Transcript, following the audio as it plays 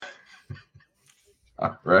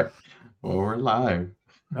All right. Well, we're live.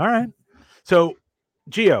 All right. So,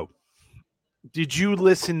 Gio, did you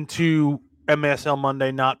listen to MSL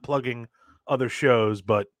Monday? Not plugging other shows,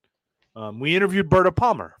 but we interviewed Berta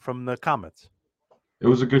Palmer from the comments. It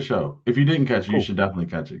was a good show. If you didn't catch it, you Cool. should definitely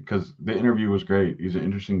catch it because the interview was great. He's an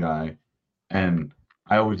interesting guy, and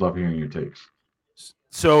I always love hearing your takes.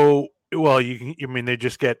 So, well, you mean they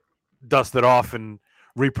just get dusted off and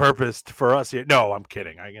repurposed for us here? No, I'm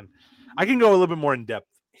kidding. I can go a little bit more in depth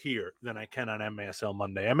here than I can on MSL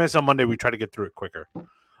Monday. MSL Monday, we try to get through it quicker.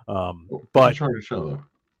 But shorter show though.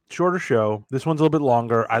 Shorter show. This one's a little bit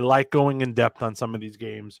longer. I like going in depth on some of these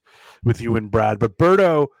games with you and Brad. But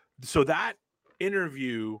Berto, so that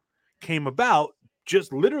interview came about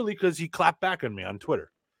just literally because he clapped back on me on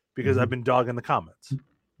Twitter because I've been dogging the comments.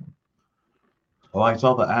 Oh, I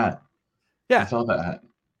saw the ad. Yeah. I saw the ad.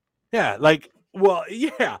 Yeah,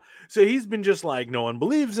 yeah. So he's been just like, no one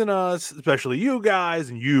believes in us, especially you guys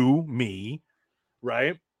and you, me,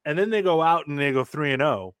 right? And then they go out and they go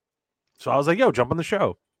 3-0. So I was like, yo, jump on the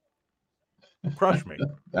show. Crush me.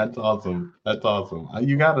 That's awesome. That's awesome.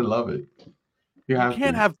 You gotta love it.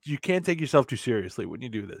 You can't take yourself too seriously when you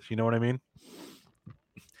do this. You know what I mean?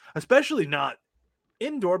 Especially not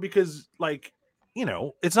indoor because,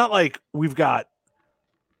 it's not like we've got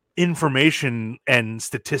information and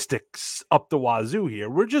statistics up the wazoo here.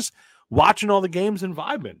 We're just watching all the games and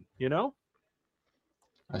vibing, you know?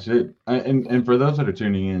 That's it. And for those that are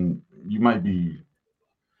tuning in, you might be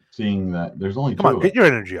seeing that there's only Come on, get your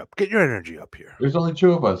energy up. Get your energy up here. There's only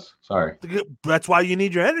two of us. Sorry. That's why you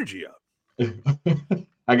need your energy up.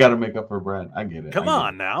 I got to make up for Brad. I get it. Come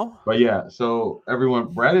on now. But yeah, so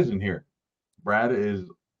everyone, Brad isn't here. Brad is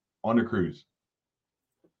on the cruise.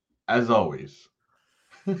 As always.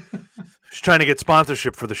 Just trying to get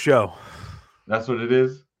sponsorship for the show. That's what it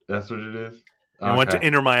is? That's what it is? I went to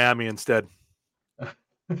Inter Miami instead.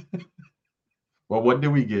 Well, what did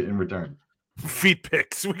we get in return? Feet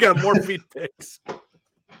pics. We got more feet pics.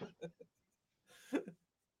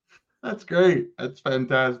 That's great. That's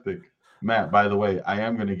fantastic. Matt, by the way, I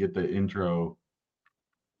am going to get the intro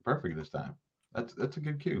perfect this time. That's a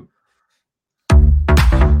good cue.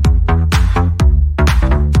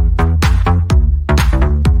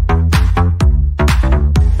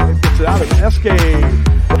 It gets it out of SK.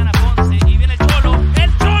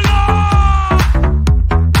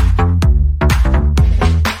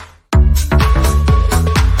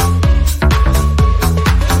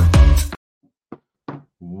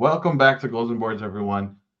 Welcome back to Golden Boards,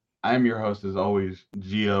 everyone. I am your host, as always,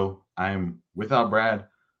 Gio. I am without Brad,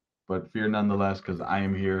 but fear nonetheless, because I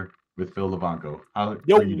am here with Phil Levanco. How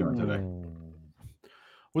are you doing today?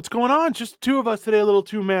 What's going on? Just two of us today, a little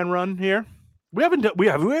two-man run here. Have we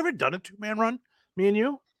ever done a two-man run, me and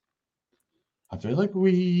you? I feel like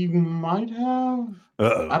we might have.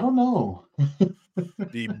 Uh-oh. I don't know.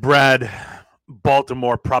 The Brad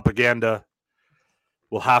Baltimore propaganda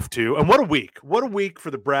will have to. And what a week. What a week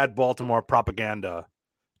for the Brad Baltimore propaganda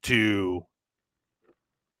to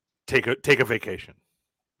take a vacation.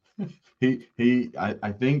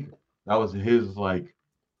 I think that was his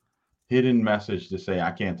hidden message to say I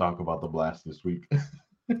can't talk about the Blast this week.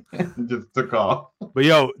 Just took off. But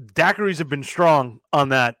yo, daiquiris have been strong on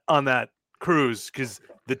that cruise because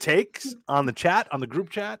the takes on the chat, on the group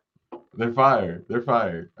chat, they're fire. They're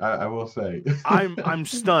fire. I will say. I'm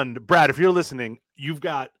stunned. Brad, if you're listening, you've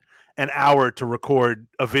got an hour to record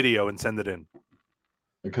a video and send it in.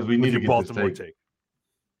 Because we need to get Baltimore this take.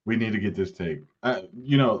 We need to get this take.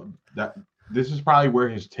 That this is probably where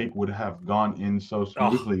his take would have gone in so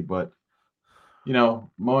smoothly, but Mo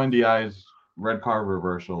NDI's red card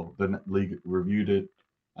reversal, the league reviewed it,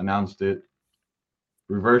 announced it,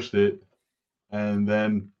 reversed it, and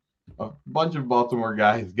then a bunch of Baltimore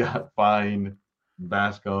guys got fined.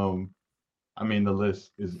 Bascom. I mean, the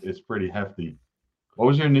list is pretty hefty. What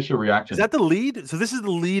was your initial reaction? Is that the lead? So this is the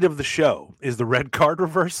lead of the show, is the red card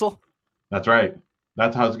reversal? That's right.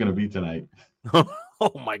 That's how it's going to be tonight.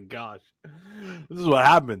 Oh, my gosh. This is what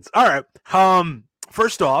happens. All right.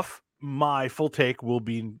 First off, my full take will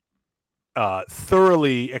be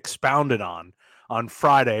thoroughly expounded on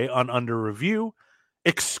Friday on Under Review,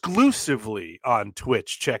 exclusively on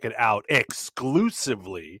Twitch. Check it out.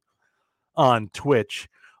 Exclusively on Twitch.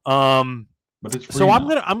 But it's free so now.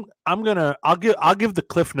 I'll give the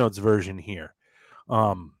Cliff Notes version here.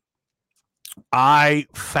 I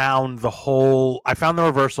found the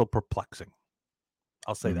reversal perplexing.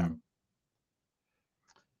 I'll say that.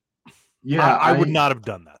 Yeah, I would not have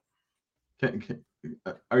done that.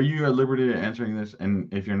 Are you at liberty to answering this?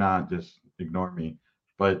 And if you're not, just ignore me.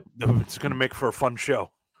 But it's going to make for a fun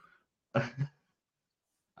show.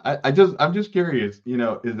 I'm just curious.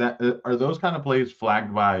 Are those kind of plays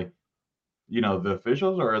flagged by the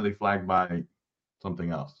officials, or are they flagged by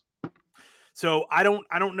something else? So I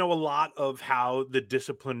don't know a lot of how the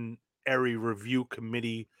disciplinary review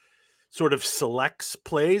committee sort of selects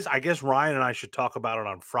plays. I guess Ryan and I should talk about it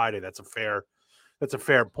on Friday. That's a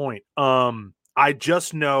fair point. I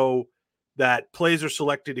just know that plays are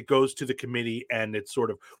selected, it goes to the committee, and it's sort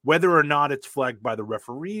of whether or not it's flagged by the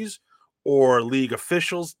referees or league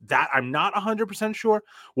officials, that I'm not 100% sure.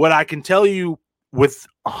 What I can tell you with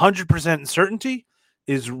 100% certainty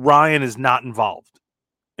is Ryan is not involved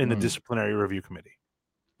in the disciplinary review committee.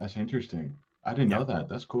 That's interesting. I didn't know that.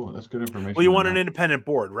 That's cool. That's good information. Well, you want an independent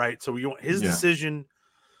board, right? So you want his decision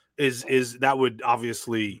is that would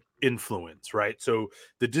obviously influence, right? So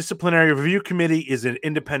the disciplinary review committee is an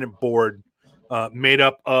independent board made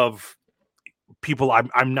up of people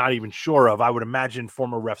I'm not even sure of. I would imagine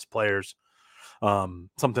former refs, players,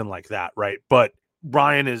 something like that, right? But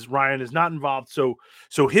Ryan is not involved.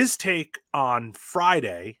 So his take on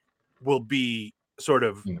Friday will be sort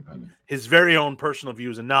of his very own personal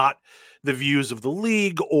views and not the views of the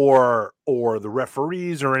league or the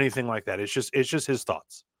referees or anything like that. It's just his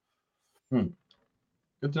thoughts. Good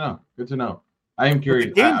to know. I am curious.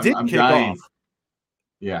 The game did kick dying. off.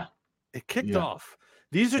 Yeah, it kicked off.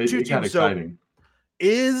 These are two it got teams. Exciting.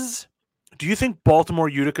 So, do you think Baltimore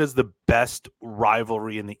Utica is the best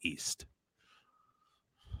rivalry in the East?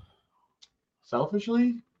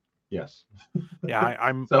 Selfishly, yes. Yeah,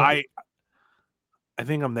 I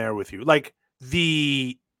think I'm there with you. Like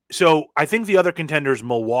so I think the other contenders,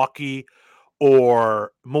 Milwaukee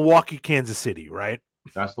or Kansas City, right?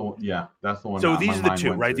 That's the one. Yeah, that's the one. So these are the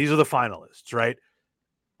two, right? These are the finalists, right?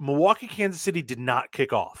 Milwaukee, Kansas City did not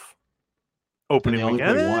kick off opening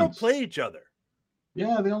weekend. They don't play each other.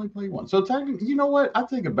 Yeah, they only play once. So technically, you know what? I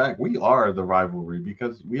take it back. We are the rivalry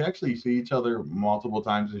because we actually see each other multiple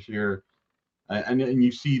times this year, and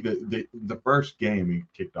you see the first game he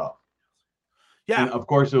kicked off. Yeah, and of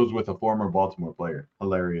course it was with a former Baltimore player.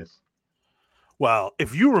 Hilarious. Well,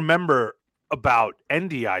 if you remember about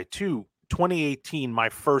NDI too, 2018, my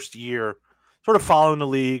first year, sort of following the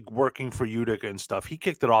league, working for Utica and stuff, he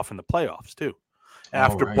kicked it off in the playoffs too.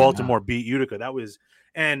 After Baltimore beat Utica, that was,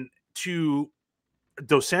 and to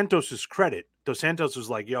Dos Santos's credit, Dos Santos was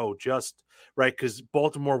like, "Yo, just right," because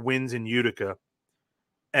Baltimore wins in Utica,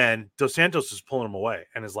 and Dos Santos is pulling him away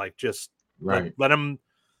and is like, "Just right, let him,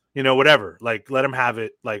 whatever, like let him have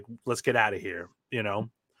it, like let's get out of here,"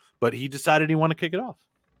 But he decided he wanted to kick it off.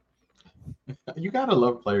 You gotta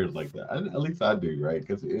love players like that. At least I do, right?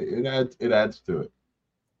 Because it adds to it,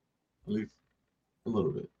 at least a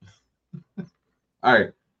little bit. All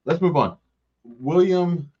right, let's move on.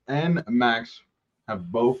 William and Max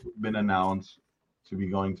have both been announced to be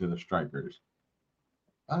going to the Strikers.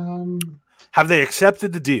 Have they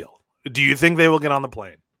accepted the deal? Do you think they will get on the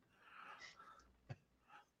plane?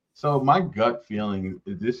 So my gut feeling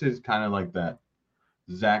is this is kind of like that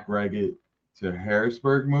Zach Reggett to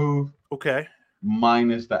Harrisburg move. Okay.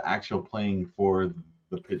 Minus the actual playing for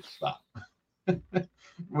the pitch stop.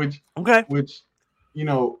 which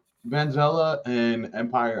Vanzella and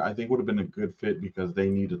Empire, I think, would have been a good fit because they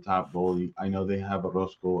need a top goalie. I know they have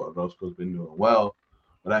Orozco. Orozco's been doing well,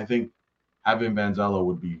 but I think having Vanzella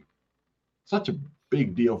would be such a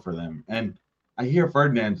big deal for them. And I hear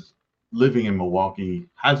Ferdinand's living in Milwaukee,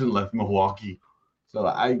 hasn't left Milwaukee. So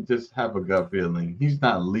I just have a gut feeling he's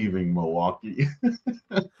not leaving Milwaukee.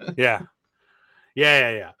 Yeah.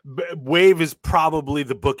 Wave is probably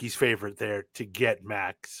the bookie's favorite there to get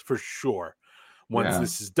Max for sure once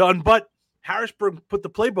this is done. But Harrisburg put the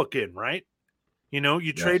playbook in, right?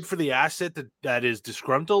 You trade for the asset that is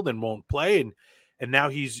disgruntled and won't play, and now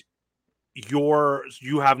he's yours.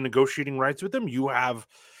 You have negotiating rights with him. You have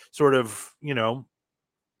sort of,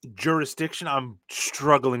 jurisdiction. I'm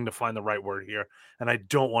struggling to find the right word here, and I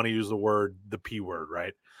don't want to use the P word,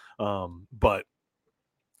 right? But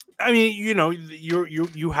I mean,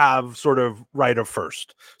 you have sort of right of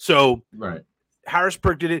first. So right.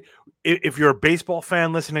 Harrisburg did it. If you're a baseball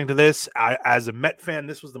fan listening to this, as a Met fan,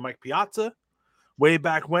 this was the Mike Piazza way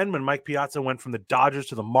back when Mike Piazza went from the Dodgers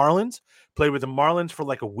to the Marlins, played with the Marlins for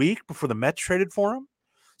like a week before the Mets traded for him.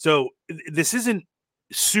 So this isn't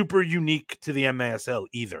super unique to the MASL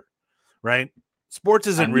either, right? Sports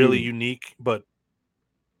isn't really unique, but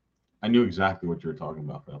I knew exactly what you were talking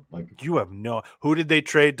about, Phil. Like, you have who did they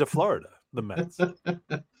trade to Florida? The Mets.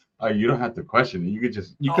 You don't have to question it. You could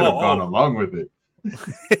have gone along with it.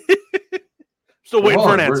 Still waiting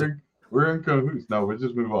for an answer. We're in cahoots. No, we'll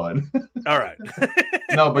just move on. All right.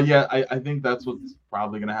 No, but yeah, I think that's what's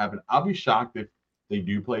probably going to happen. I'll be shocked if they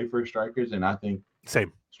do play for Strikers, and I think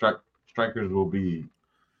Same. Strikers will be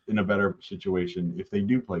in a better situation if they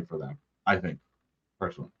do play for them. I think,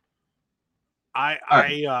 personally. I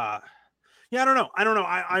don't know.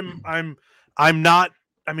 I'm not.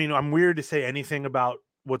 I mean, I'm weird to say anything about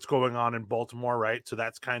what's going on in Baltimore, right? So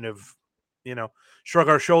that's kind of, shrug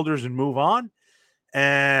our shoulders and move on.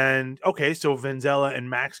 And okay, so Venzella and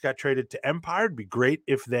Max got traded to Empire. It'd be great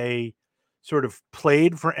if they sort of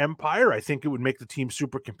played for Empire. I think it would make the team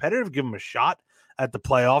super competitive, give them a shot at the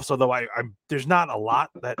playoffs. Although I'm there's not a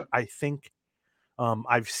lot that I think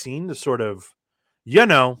I've seen to sort of, Hey,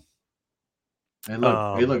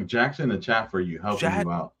 look, Jack's in the chat for you, helping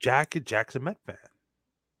you out. Jack's a Met fan.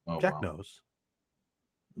 Oh, Jack wow. knows.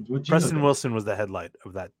 What you Preston look at? Wilson was the headlight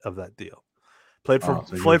of that deal. Played for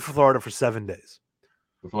so you're- Florida for 7 days.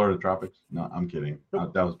 The Florida Tropics? No, I'm kidding.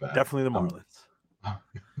 Nope. That was bad. Definitely the Marlins.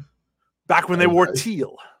 Back when they wore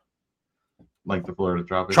teal. Like the Florida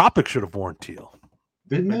Tropics? Tropics should have worn teal.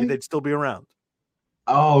 Didn't Maybe they? they'd still be around.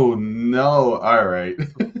 Oh, no. All right.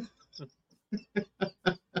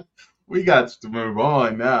 We got to move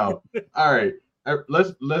on now. All right.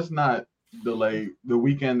 Let's not delay the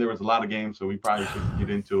weekend. There was a lot of games, so we probably should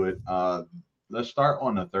get into it. Let's start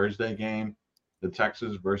on a Thursday game, the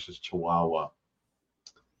Texas versus Chihuahua.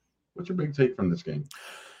 What's your big take from this game?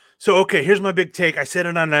 So, okay, here's my big take. I said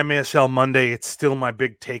it on MASL Monday. It's still my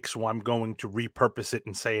big take, so I'm going to repurpose it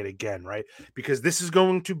and say it again, right? Because this is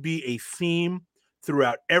going to be a theme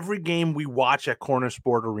throughout every game we watch at Corner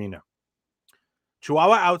Sport Arena.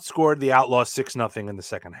 Chihuahua outscored the Outlaws 6-0 in the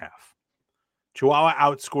second half. Chihuahua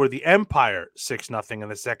outscored the Empire 6-0 in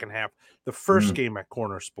the second half, the first game at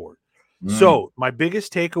Corner Sport. So my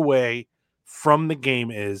biggest takeaway from the game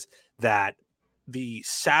is that the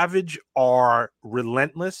Savage are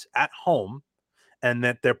relentless at home and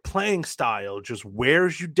that their playing style just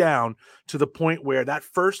wears you down to the point where that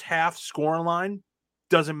first half scoreline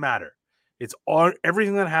doesn't matter. It's all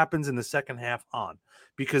everything that happens in the second half on,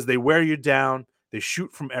 because they wear you down. They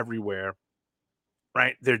shoot from everywhere,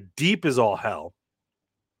 right? They're deep as all hell.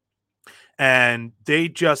 And they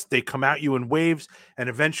come at you in waves, and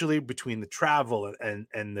eventually between the travel and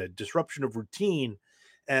the disruption of routine,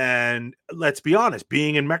 and let's be honest,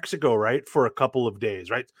 being in Mexico, right, for a couple of days,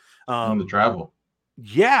 right? The travel.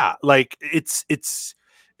 Yeah, like it's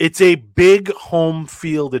a big home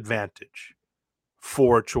field advantage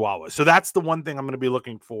for Chihuahua. So that's the one thing I'm going to be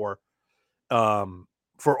looking for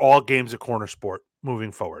all games at Corner Sport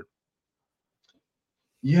moving forward.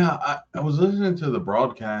 Yeah, I was listening to the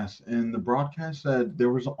broadcast, and the broadcast said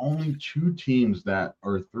there was only 3 teams that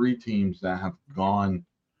have gone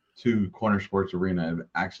to Corner Sports Arena and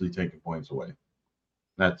actually taken points away.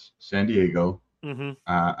 That's San Diego. Mm-hmm.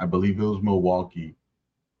 I believe it was Milwaukee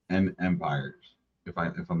and Empires.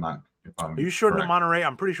 Are you sure? Correct. Monterey?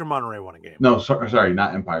 I'm pretty sure Monterey won a game. No, sorry,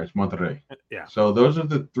 not Empires. Monterrey. Yeah. So those are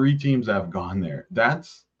the 3 teams that have gone there.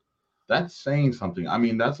 That's saying something. I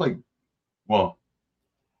mean, that's like, well,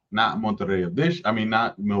 not Monterrey of this. I mean,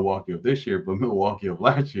 not Milwaukee of this year, but Milwaukee of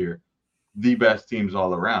last year. The best teams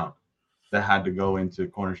all around that had to go into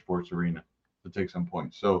Corner Sports Arena to take some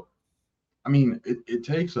points. So, I mean, it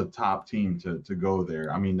takes a top team to go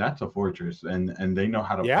there. I mean, that's a fortress, and they know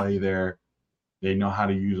how to play there. They know how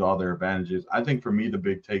to use all their advantages. I think for me, the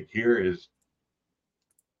big take here is,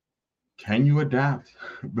 can you adapt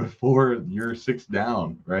before you're 6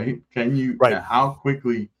 down, right? How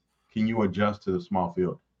quickly can you adjust to the small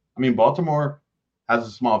field? I mean, Baltimore has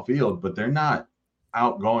a small field, but they're not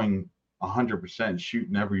outgoing 100%,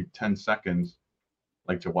 shooting every 10 seconds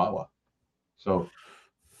like Chihuahua. So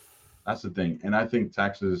that's the thing. And I think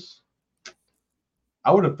Texas,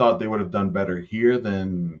 I would have thought they would have done better here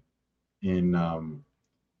than in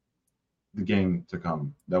the game to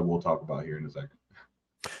come that we'll talk about here in a second.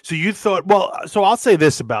 So you thought, well, so I'll say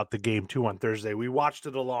this about the game too on Thursday. We watched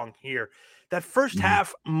it along here. That first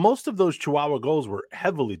half, most of those Chihuahua goals were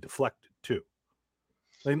heavily deflected too.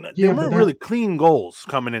 They weren't really clean goals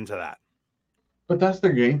coming into that. But that's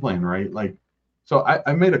their game plan, right? Like, so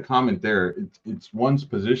I made a comment there. It's one's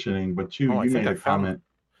positioning, but 2, you made a comment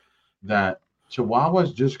that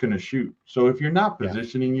Chihuahua's just going to shoot. So if you're not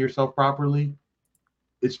positioning yourself properly,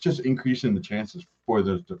 it's just increasing the chances for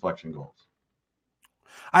those deflection goals.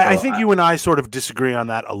 I think you and I sort of disagree on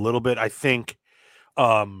that a little bit. I think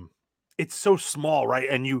it's so small, right?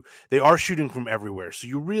 And they are shooting from everywhere. So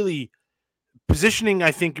you really positioning,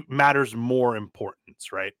 I think, matters more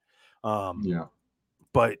importance, right?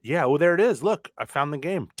 But yeah, well, there it is. Look, I found the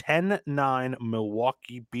game. 10-9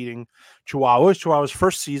 Milwaukee beating Chihuahuas. Chihuahua's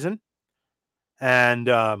first season. And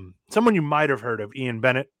someone you might have heard of, Ian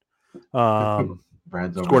Bennett,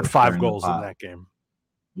 scored 5 goals in that game.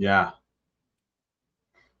 Yeah.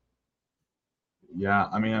 Yeah,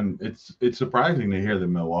 I mean, it's surprising to hear that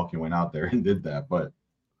Milwaukee went out there and did that, but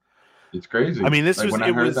it's crazy. I mean, Like when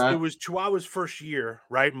I heard it that, was Chihuahua's first year,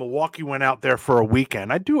 right? Milwaukee went out there for a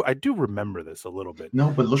weekend. I do remember this a little bit. no,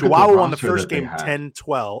 but look at the Chihuahua won the roster first that they game had.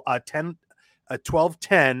 10-12,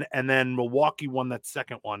 12-10, and then Milwaukee won that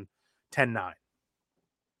second one 10-9.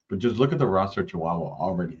 But just look at the roster Chihuahua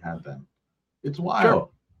already had them. It's wild. Sure.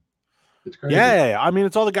 It's crazy. Yeah, I mean,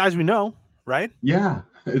 it's all the guys we know, right? Yeah,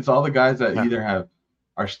 it's all the guys that Yeah. either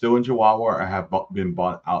are still in Chihuahua or have been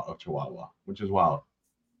bought out of Chihuahua, which is wild.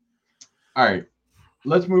 All right,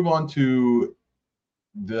 let's move on to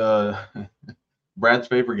the Brad's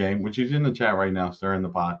favorite game, which he's in the chat right now, stirring the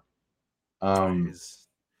pot.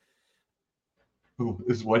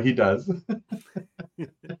 Is what he does.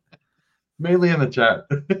 Mainly in the chat.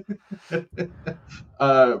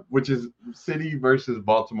 Which is City versus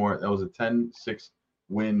Baltimore. That was a 10-6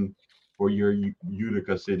 win for your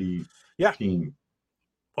Utica City team.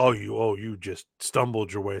 You just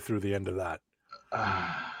stumbled your way through the end of that.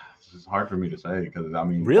 This is hard for me to say because I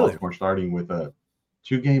mean, really? Baltimore starting with a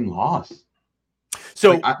 2-game loss.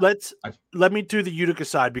 So let me do the Utica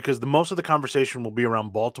side because most of the conversation will be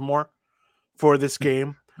around Baltimore for this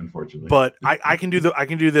game. Unfortunately, but I can do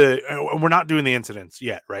we're not doing the incidents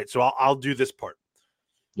yet, right? So I'll do this part.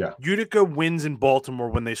 Yeah. Utica wins in Baltimore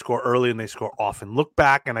when they score early and they score often. Look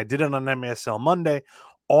back, and I did it on MASL Monday.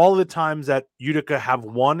 All the times that Utica have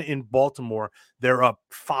won in Baltimore, they're up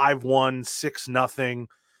 5-1, 6-0,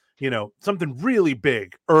 something really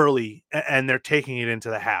big early, and they're taking it into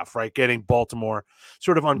the half, right? Getting Baltimore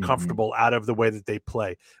sort of uncomfortable out of the way that they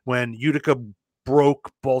play. When Utica broke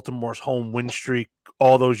Baltimore's home win streak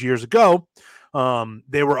all those years ago,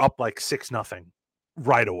 they were up like 6-0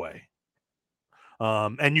 right away.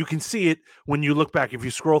 And you can see it when you look back. If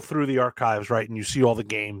you scroll through the archives, right, and you see all the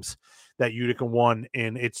games that Utica won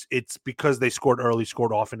in, it's because they scored early,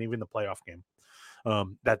 scored often, even the playoff game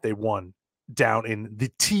that they won down in the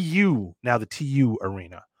TU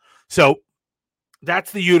arena. So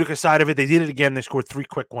that's the Utica side of it. They did it again. They scored 3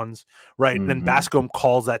 quick ones, right? Mm-hmm. Then Bascom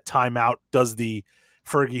calls that timeout, does the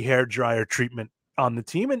Fergie hairdryer treatment on the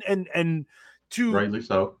team, and to rightly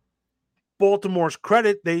so. Baltimore's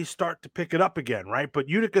credit, they start to pick it up again, right? But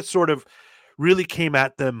Utica sort of really came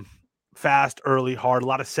at them fast, early, hard, a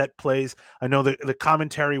lot of set plays. I know the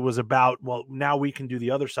commentary was about, well, now we can do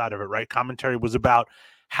the other side of it, right? Commentary was about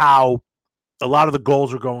how a lot of the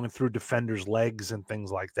goals are going through defenders' legs and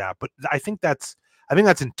things like that. But I think that's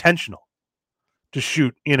intentional to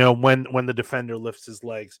shoot, when the defender lifts his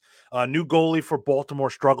legs. New goalie for Baltimore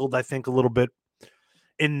struggled, I think, a little bit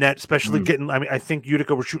in net, especially I think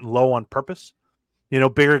Utica were shooting low on purpose,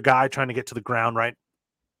 bigger guy trying to get to the ground, right?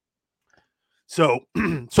 So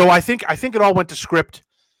I think it all went to script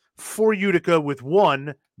for Utica with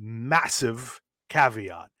one massive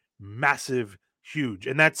caveat, huge,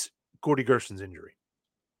 and that's Gordy Gerson's injury,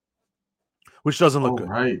 which doesn't look good.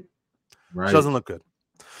 Right. Doesn't look good.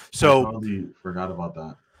 So I totally forgot about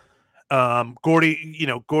that.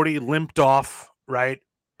 Gordy limped off, right?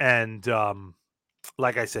 And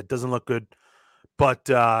like I said, doesn't look good. But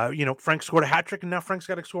Frank scored a hat trick, and now Frank's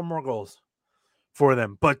got to score more goals for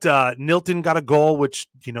them. But Nilton got a goal, which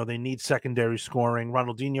they need secondary scoring.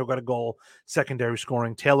 Ronaldinho got a goal, secondary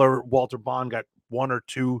scoring. Taylor Walter Bond got 1 or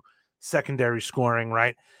 2 secondary scoring,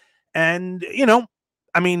 right? And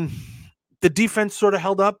the defense sort of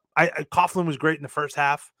held up. Coughlin was great in the first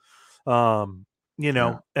half. And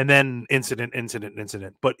then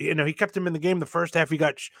incident. But he kept him in the game. The first half, he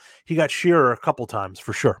got Shearer a couple times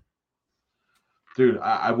for sure. Dude,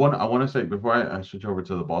 I want to say before I switch over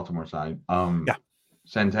to the Baltimore side,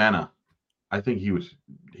 Santana, I think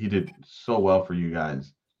he did so well for you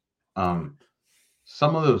guys.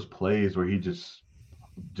 Some of those plays where he just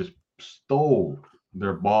stole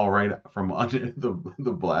their ball right from under the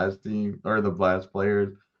Blast team or the Blast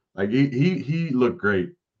players. Like he looked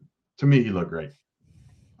great. To me, he looked great.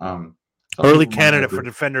 Early candidate for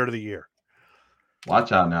Defender of the Year.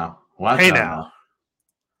 Watch out now. Watch out now.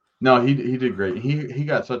 No, he did great. He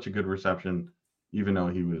got such a good reception, even though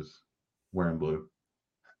he was wearing blue.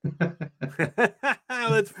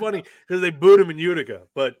 That's funny because they booed him in Utica,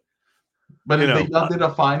 but they did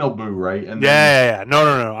a final boo, right? And yeah.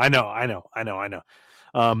 No. I know.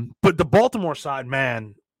 But the Baltimore side,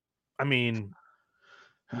 man, I mean,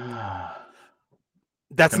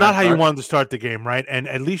 that's not how you wanted to start the game, right? And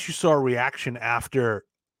at least you saw a reaction after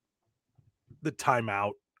the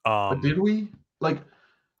timeout. But did we?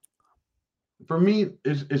 For me,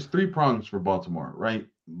 it's 3 prongs for Baltimore, right?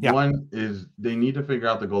 Yeah. One is they need to figure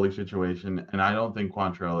out the goalie situation, and I don't think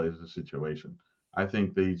Quantrell is the situation. I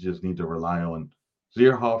think they just need to rely on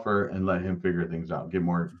Zierhofer and let him figure things out, get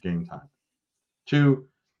more game time. 2,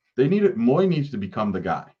 they need it. Moy needs to become the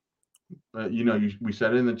guy. We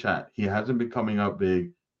said it in the chat. He hasn't been coming up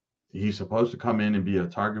big. He's supposed to come in and be a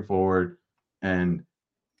target forward, and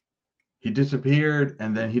he disappeared,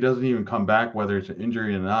 and then he doesn't even come back, whether it's an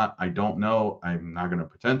injury or not. I don't know. I'm not going to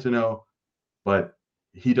pretend to know, but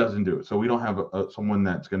he doesn't do it. So we don't have someone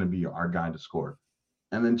that's going to be our guy to score.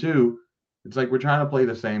 And then 2, it's like we're trying to play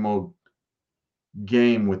the same old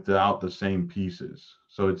game without the same pieces.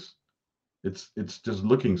 So it's just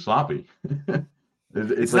looking sloppy.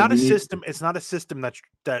 It's like not a system. It's not a system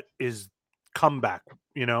that is comeback.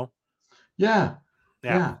 Yeah.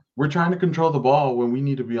 We're trying to control the ball when we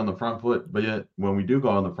need to be on the front foot, but yet when we do go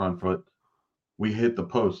on the front foot, we hit the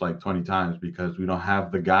post like 20 times because we don't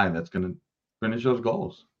have the guy that's going to finish those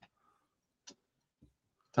goals.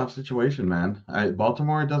 Tough situation, man.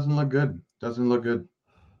 Baltimore doesn't look good.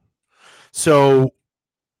 So,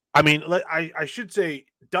 I mean, I should say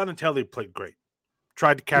Donatelli played great.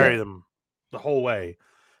 Tried to carry them the whole way,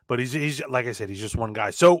 but he's like I said, he's just one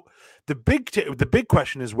guy. So the big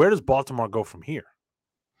question is, where does Baltimore go from here?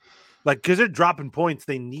 Like, because they're dropping points,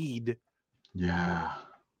 they need. Yeah.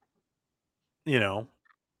 Yeah.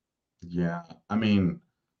 I mean,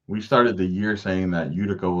 we started the year saying that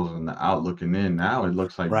Utica was on the out looking in. Now it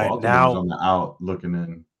looks like Baltimore's on the out looking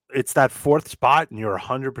in. It's that 4th spot, and you're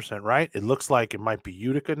 100% right. It looks like it might be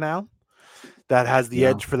Utica now that has the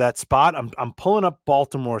edge for that spot. I'm pulling up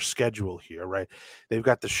Baltimore's schedule here, right? They've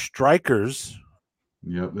got the Strikers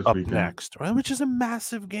this up weekend. Next, right? Which is a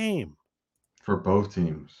massive game. For both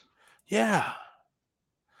teams. Yeah.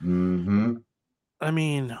 Mm-hmm. I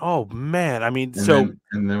mean, oh man. I mean,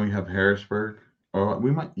 and then we have Harrisburg. Or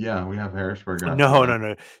we have Harrisburg.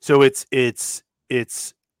 No. So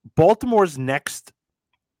it's Baltimore's next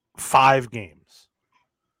 5 games.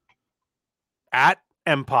 At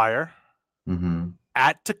Empire. Mm-hmm.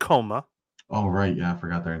 At Tacoma. Oh right, yeah, I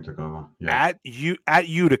forgot they're in Tacoma. Yeah. At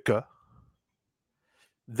Utica.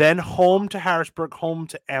 Then home to Harrisburg, home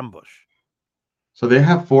to Ambush. So they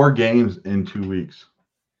have 4 games in 2 weeks.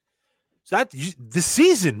 So that the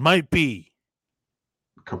season might be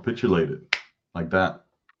capitulated like that.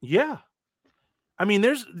 Yeah. I mean,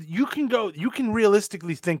 you can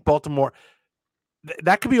realistically think Baltimore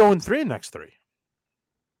that could be 0-3 in next 3.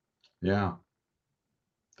 Yeah.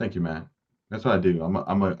 Thank you, man. That's what I do.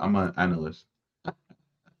 I'm an analyst.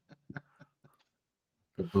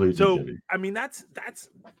 So I mean this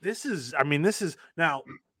is now,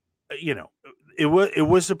 it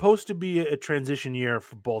was supposed to be a transition year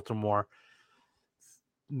for Baltimore.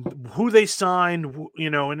 Who they signed,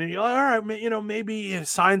 and all right, maybe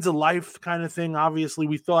signs of life kind of thing. Obviously,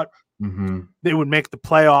 we thought they would make the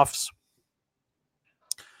playoffs.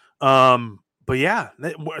 But yeah,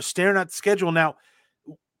 we're staring at the schedule now.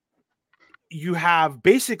 You have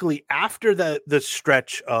basically after the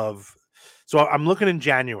stretch of, so I'm looking in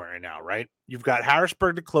January now, right? You've got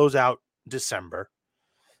Harrisburg to close out December.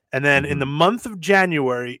 And then in the month of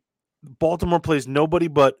January, Baltimore plays nobody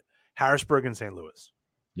but Harrisburg and St. Louis.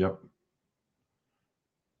 Yep.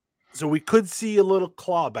 So we could see a little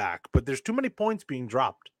clawback, but there's too many points being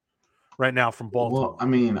dropped right now from Baltimore. Well, I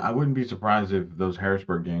mean, I wouldn't be surprised if those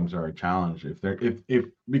Harrisburg games are a challenge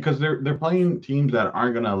because they're playing teams that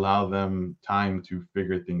aren't going to allow them time to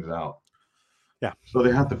figure things out. Yeah. So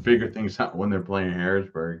they have to figure things out when they're playing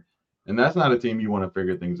Harrisburg, and that's not a team you want to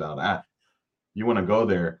figure things out at. You want to go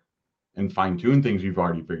there and fine tune things you've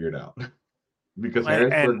already figured out, because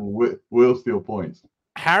Harrisburg will steal points.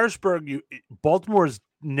 Baltimore's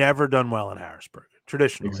never done well in Harrisburg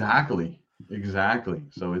traditionally. Exactly.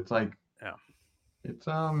 So it's like, it's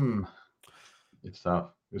tough. It's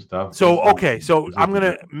tough. So okay, so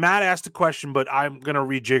Matt asked a question, but I'm gonna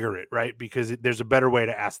rejigger it, right? Because there's a better way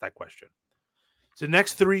to ask that question. So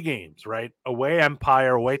next 3 games, right? Away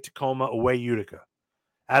Empire, away Tacoma, away Utica.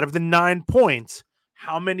 Out of the 9 points,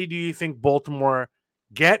 how many do you think Baltimore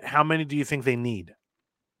get? How many do you think they need?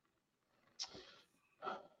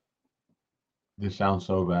 This sounds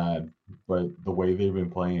so bad, but the way they've been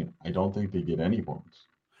playing, I don't think they get any points.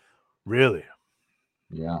 Really?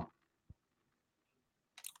 Yeah.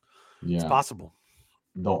 It's possible.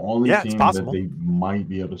 The only team that they might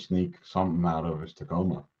be able to sneak something out of is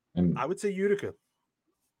Tacoma. And I would say Utica.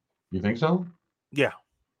 You think so? Yeah.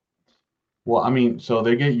 Well, I mean, so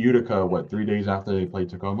they get Utica, 3 days after they play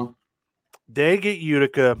Tacoma? They get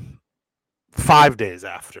Utica 5 days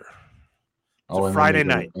after. It's a Friday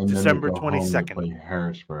night, December 22nd. Play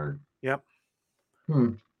Harrisburg. Yep.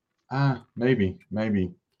 Maybe.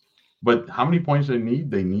 But how many points they need?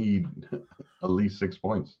 They need at least 6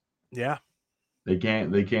 points. Yeah. They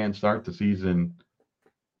can't start the season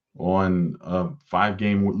on a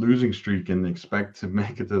 5-game losing streak and expect to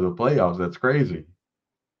make it to the playoffs. That's crazy.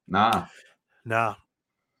 Nah, Nah,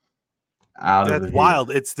 out of that's the here.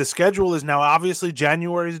 wild. It's the schedule is now obviously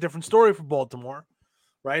January is a different story for Baltimore,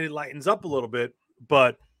 right? It lightens up a little bit,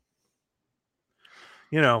 but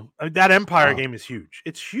that Empire game is huge.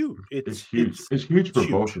 It's huge. It's huge. It's huge for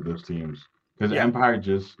both of those teams because Empire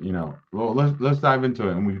just, well, let's dive into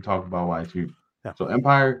it and we can talk about why it's huge. Yeah. So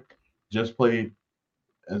Empire just played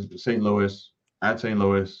as St. Louis at St.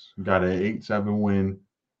 Louis, got an 8-7 win.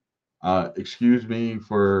 Excuse me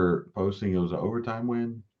for posting. It was an overtime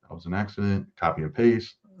win. That was an accident. Copy and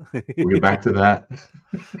paste. We'll get back to that.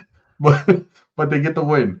 but they get the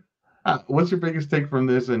win. What's your biggest take from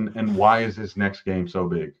this, and why is this next game so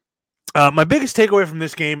big? My biggest takeaway from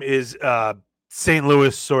this game is St.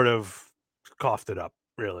 Louis sort of coughed it up,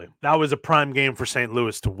 really. That was a prime game for St.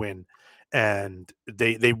 Louis to win, and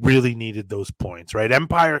they really needed those points, right?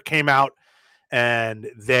 Empire came out, and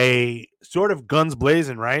they sort of guns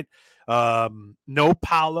blazing, right? No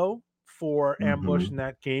Paolo for ambush in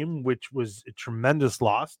that game, which was a tremendous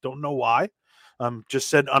loss. Don't know why. Just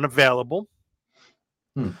said unavailable.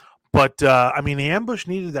 But, the ambush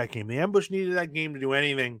needed that game. The ambush needed that game to do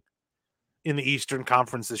anything in the Eastern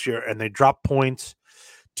Conference this year, and they dropped points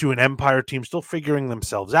to an Empire team still figuring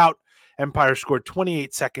themselves out. Empire scored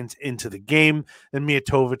 28 seconds into the game, and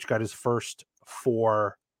Mijatovic got his first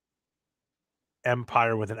for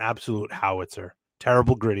Empire with an absolute howitzer.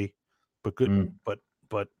 Terrible gritty, but good, but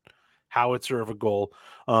howitzer of a goal.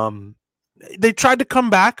 They tried to come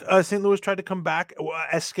back. St. Louis tried to come back.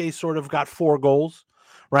 SK sort of got 4 goals,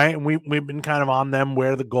 right? And we've been kind of on them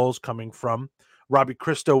where the goals coming from. Robbie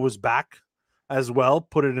Christo was back as well,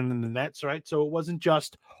 put it in the nets, right? So it wasn't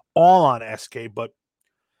just all on SK, but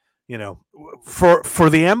for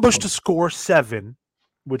the ambush to score 7,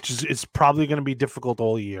 which is probably going to be difficult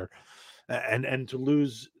all year, and to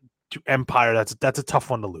lose to Empire, that's a tough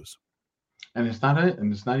one to lose. And it's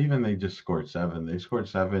not even they just scored 7. They scored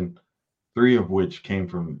 7, 3 of which came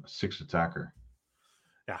from 6 attacker.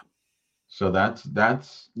 Yeah. So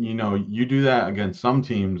that's you do that against some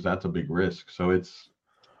teams, that's a big risk. So it's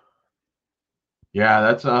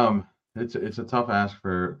a tough ask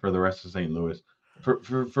for the rest of St. Louis.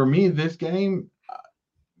 For me, this game,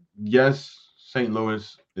 yes, St.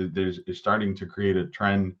 Louis is starting to create a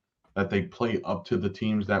trend that they play up to the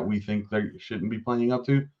teams that we think they shouldn't be playing up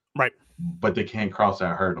to. Right. But they can't cross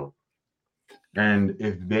that hurdle. And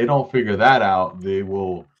if they don't figure that out, they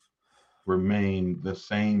will remain the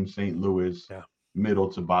same St. Louis middle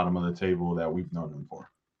to bottom of the table that we've known them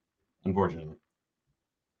for, unfortunately.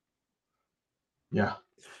 Yeah.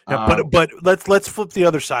 But let's flip the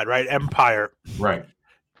other side, right? Empire. Right.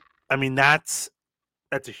 That's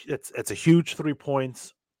a huge 3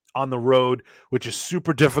 points on the road, which is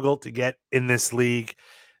super difficult to get in this league.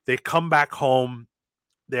 They come back home.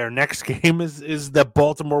 Their next game is the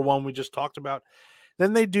Baltimore one we just talked about.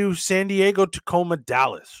 Then they do San Diego, Tacoma,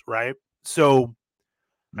 Dallas, right? So,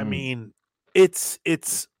 it's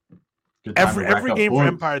every game for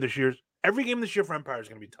Empire this year. Every game this year for Empire is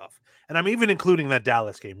going to be tough. And I'm even including that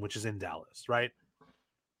Dallas game, which is in Dallas, right?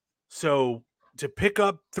 So to pick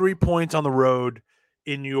up 3 points on the road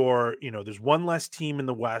in your, there's one less team in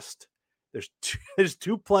the West. There's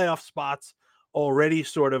 2 playoff spots already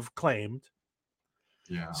sort of claimed.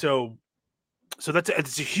 Yeah. So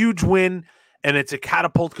it's a huge win, and it's a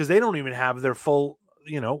catapult because they don't even have their full,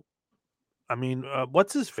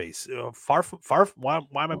 what's his face? Far. Why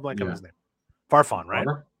am I blanking on his name? Farfan, right?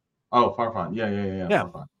 Farfan. Yeah.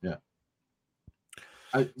 Farfan. Yeah.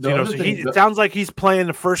 It sounds like he's playing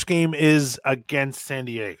the first game is against San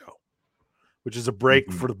Diego, which is a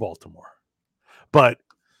break for the Baltimore. But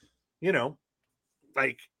they don't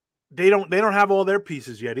have all their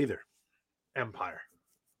pieces yet either. Empire.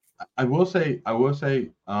 I will say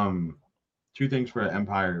 2 things for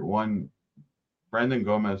Empire. One, Brandon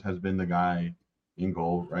Gomez has been the guy in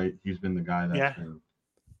goal, right? He's been the guy that's been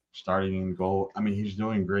starting in goal. He's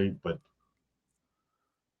doing great, but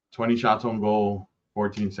 20 shots on goal,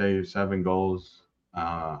 14 saves, 7 goals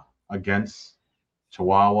against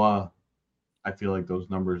Chihuahua. I feel like those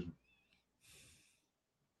numbers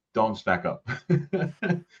don't stack up.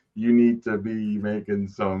 You need to be making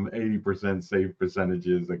some 80% save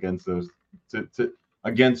percentages against those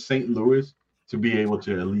against St. Louis to be able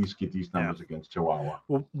to at least get these numbers against Chihuahua.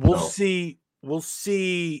 We'll see. We'll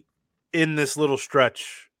see in this little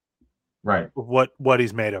stretch, right? What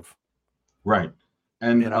he's made of, right?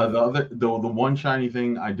 And the one shiny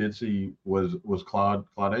thing I did see was Claude.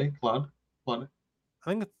 I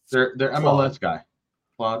think it's their MLS guy.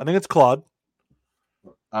 Claude. I think it's Claude.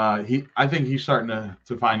 I think he's starting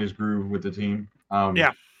to find his groove with the team.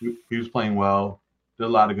 Yeah. He was playing well, did a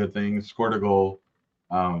lot of good things, scored a goal.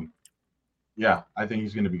 Um, yeah, I think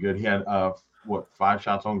he's going to be good. He had 5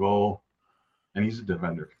 shots on goal, and he's a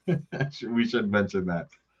defender. We should mention that.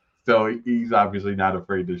 So he's obviously not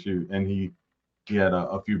afraid to shoot, and he had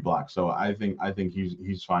a few blocks. So I think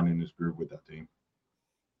he's finding his groove with that team.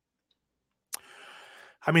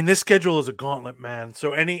 I mean, this schedule is a gauntlet, man.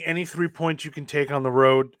 So any 3 points you can take on the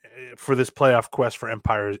road for this playoff quest for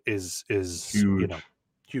Empire is Huge.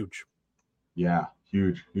 Huge. Yeah,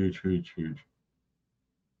 huge.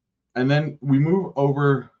 And then we move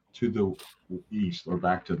over to the east, or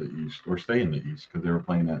back to the east, or stay in the east because they were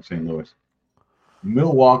playing at St. Louis.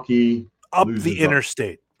 Milwaukee Up loses the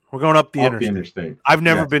interstate. We're going up the interstate. The interstate. I've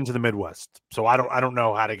never been to the Midwest, so I don't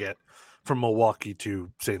know how to get from Milwaukee to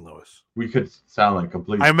St. Louis. We could sound like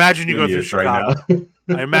complete. I imagine you go through Chicago. Right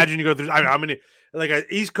now. I imagine you go through. I mean, like an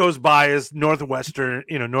East Coast bias, Northwestern,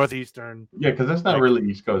 Northeastern. Yeah, because that's not really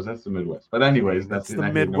East Coast. That's the Midwest. But anyways, that's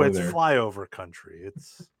the Midwest flyover country.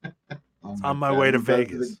 It's on my way to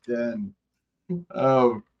Vegas.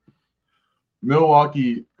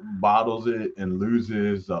 Milwaukee bottles it and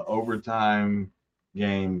loses the overtime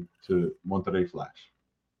game to Monterrey Flash.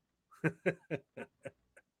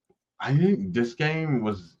 I think this game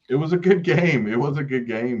was a good game. It was a good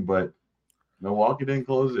game, but Milwaukee didn't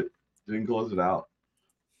close it. Didn't close it out.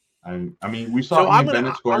 I mean, we saw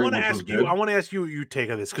Bennett scoring, which was good. I want to ask you what you take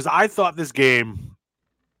of this, because I thought this game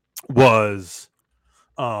was,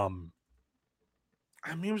 I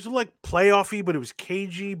mean, it was like playoffy, but it was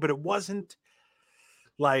cagey, but it wasn't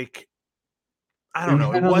like, I don't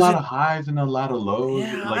know. It was a lot of highs and a lot of lows.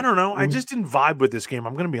 Yeah, I don't know. I just didn't vibe with this game.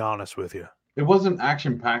 I'm going to be honest with you. It wasn't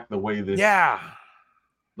action packed the way this. Yeah.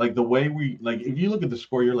 Like the way if you look at the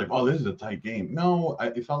score, you're like, oh, this is a tight game. No,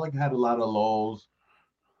 it felt like it had a lot of lulls.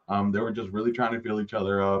 They were just really trying to feel each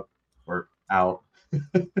other up or out.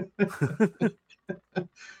 They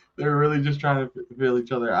were really just trying to feel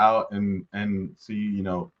each other out and see,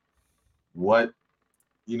 what,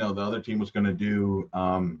 the other team was going to do.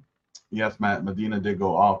 Yes, Matt Medina did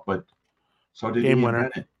go off, but so did Ian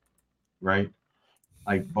Bennett, right?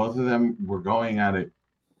 Like both of them were going at it.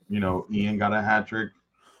 Ian got a hat trick,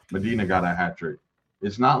 Medina got a hat trick.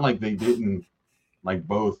 It's not like they didn't like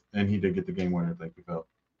both, and he did get the game winner. Thank you, Phil.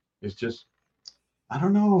 It's just, I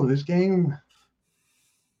don't know. This game,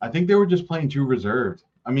 I think they were just playing too reserved.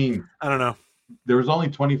 I mean, I don't know. There was only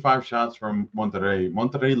 25 shots from Monterrey.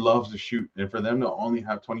 Monterrey loves to shoot, and for them to only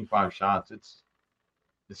have 25 shots, it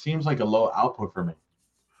seems like a low output for me.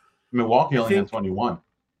 Milwaukee only had 21.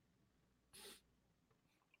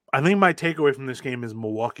 I think my takeaway from this game is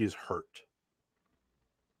Milwaukee is hurt.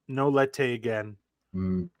 No Lete again.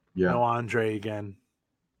 Yeah. No Andre again.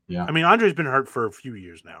 Yeah. I mean, Andre's been hurt for a few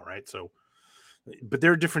years now, right? So, but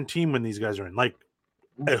they're a different team when these guys are in, like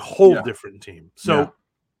a whole different team. So,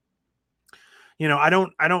 I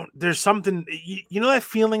don't, there's something, that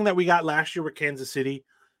feeling that we got last year with Kansas City,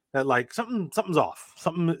 that like something's off.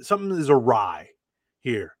 Something is awry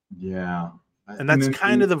here. Yeah. And that's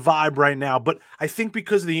kind of the vibe right now. But I think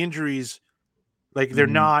because of the injuries, like they're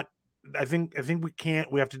not, I think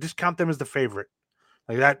we have to discount them as the favorite.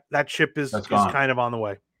 Like that ship is kind of on the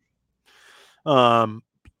way.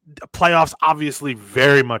 Playoffs obviously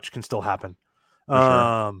very much can still happen.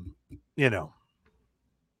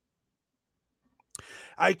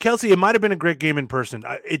 Kelsey, it might have been a great game in person.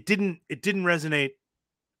 It didn't resonate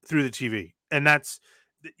through the TV, and that's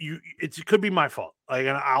it could be my fault. Like,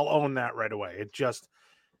 and I'll own that right away. It just.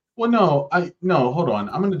 Well, no, hold on.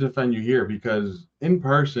 I'm going to defend you here because in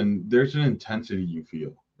person, there's an intensity you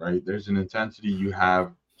feel, right? There's an intensity you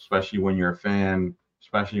have, especially when you're a fan,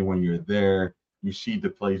 especially when you're there. You see the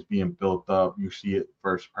place being built up. You see it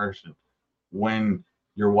first person. When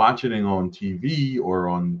you're watching it on TV or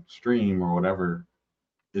on stream or whatever,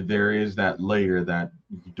 there is that layer that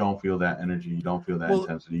you don't feel that energy. You don't feel that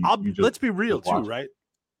intensity. Let's be real too, right?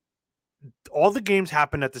 All the games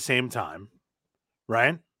happen at the same time,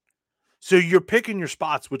 right? So you're picking your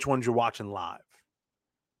spots, which ones you're watching live.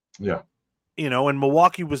 Yeah. And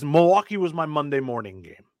Milwaukee was my Monday morning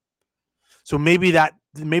game. So maybe that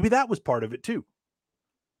was part of it too.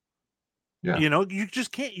 Yeah. You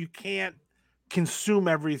just can't consume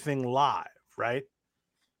everything live, right?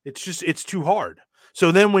 It's too hard.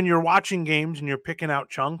 So then when you're watching games and you're picking out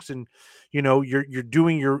chunks and you're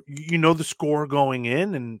doing the score going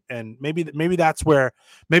in and maybe that's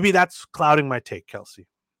clouding my take, Kelsey.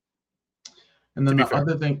 And then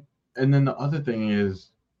the other thing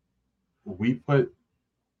is we put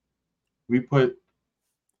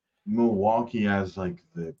Milwaukee as like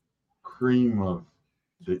the cream of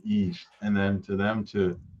the East, and then to them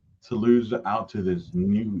to lose out to this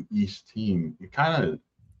new East team, it kind of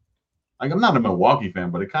like I'm not a Milwaukee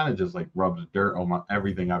fan, but it kind of just like rubs dirt on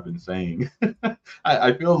everything I've been saying.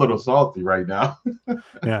 I feel a little salty right now.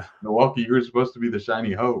 Yeah. Milwaukee, you were supposed to be the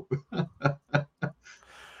shiny hope.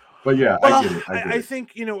 But yeah, Well, I get it. I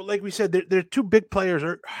think, like we said, they're two big players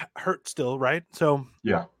are hurt still, right? So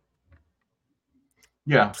yeah.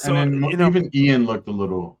 So, and then even Ian looked a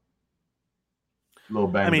little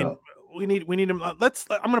banged up. we need him. I'm going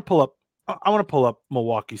to pull up. I want to pull up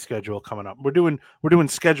Milwaukee's schedule coming up. We're doing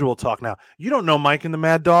schedule talk now. You don't know Mike and the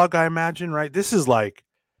Mad Dog, I imagine, right? This is like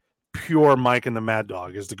pure Mike and the Mad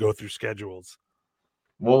Dog is to go through schedules.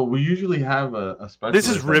 Well, we usually have a special. This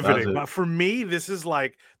is riveting. But for me, this is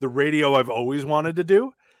like the radio I've always wanted to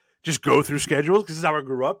do. Just go through schedules because this is how I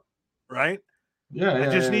grew up, right? Yeah.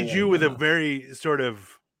 I just need you with a very sort of.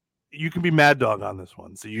 You can be Mad Dog on this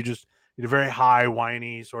one, so you just need a very high,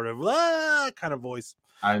 whiny sort of kind of voice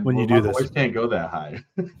when you do this. My voice can't go that high.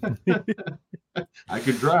 I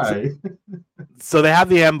could try. So they have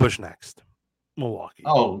the ambush next, Milwaukee.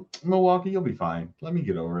 Oh, Milwaukee, you'll be fine. Let me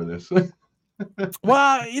get over this.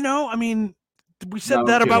 Well, we said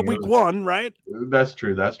that about week 1, right? That's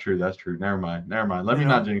true. Never mind. Let me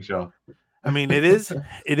not jinx y'all. I mean, it is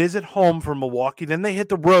at home for Milwaukee. Then they hit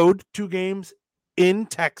the road, 2 games in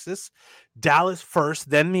Texas, Dallas first,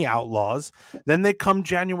 then the Outlaws. Then they come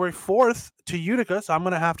January 4th to Utica. So I'm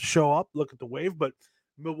going to have to show up, look at the wave. But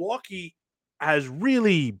Milwaukee has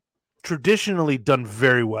really traditionally done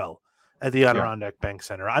very well at the Adirondack Bank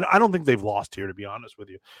Center. I don't think they've lost here, to be honest with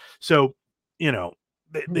you. So,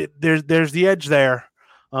 there's the edge there.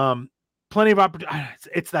 Plenty of opportunity.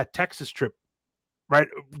 It's that Texas trip, right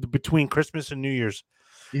between Christmas and New Year's.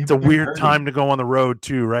 Yeah, it's a weird time to go on the road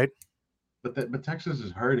too, right? But Texas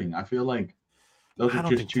is hurting. I feel like those are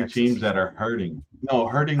just two teams that are hurting. No,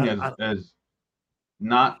 hurting as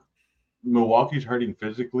not Milwaukee's hurting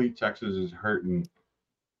physically. Texas is hurting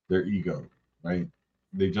their ego, right?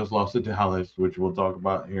 They just lost to Dallas, which we'll talk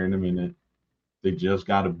about here in a minute. They just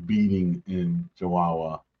got a beating in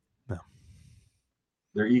Chihuahua. No.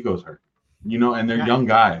 Their ego's hurt. And they're young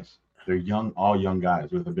guys. They're all young guys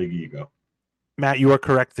with a big ego. Matt, you are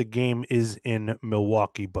correct. The game is in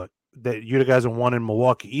Milwaukee, but you guys have won in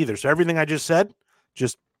Milwaukee either. So everything I just said,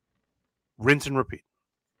 just rinse and repeat.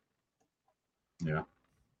 Yeah.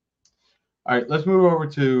 All right, let's move over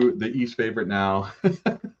to the East favorite now.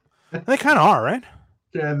 They kind of are, right?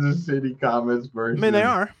 Kansas City Comets versus they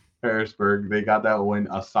are. Harrisburg. They got that win,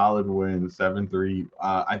 a solid win, 7-3.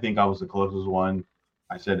 I think I was the closest one.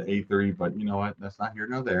 I said 8-3, but you know what? That's not here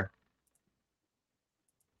nor there.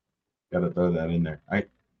 Got to throw that in there. All right.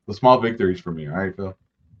 The small victories for me. All right, Phil.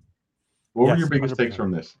 What were your biggest 100%. Takes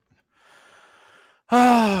from this?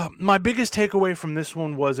 My biggest takeaway from this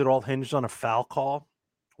one was it all hinged on a foul call.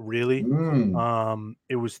 Really.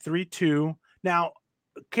 It was 3-2. Now,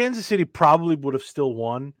 Kansas City probably would have still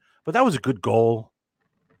won, but that was a good goal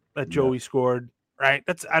that Joey scored, right?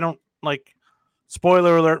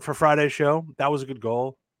 Spoiler alert for Friday's show. That was a good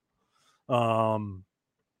goal. So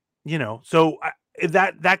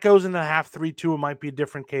that goes into half 3-2. It might be a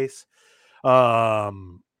different case.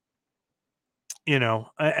 And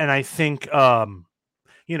I think, I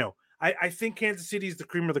think Kansas City is the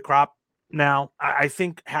cream of the crop now. I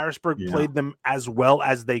think Harrisburg played them as well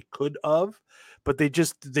as they could have, but they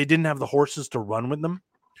didn't have the horses to run with them.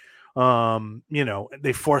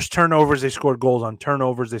 They forced turnovers. They scored goals on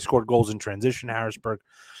turnovers. They scored goals in transition, Harrisburg.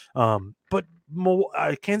 But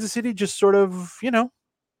Kansas City just sort of,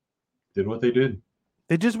 did what they did.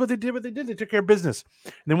 They just what they did. They took care of business.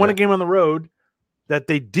 And they won a game on the road that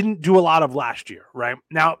they didn't do a lot of last year, right?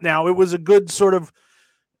 Now it was a good sort of,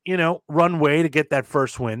 runway to get that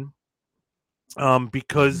first win.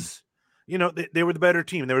 Because they were the better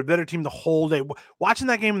team. They were the better team the whole day. Watching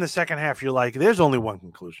that game in the second half, you're like, there's only one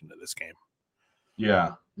conclusion to this game.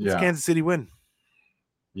 Yeah. It's Kansas City win.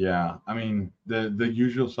 Yeah. I mean, the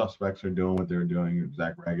usual suspects are doing what they're doing.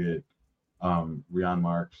 Zach Raggett, Rian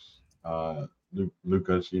Marks,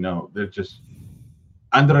 Lucas, they're just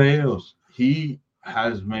Andreas. He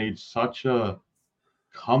has made such a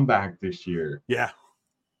comeback this year. Yeah.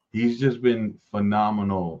 He's just been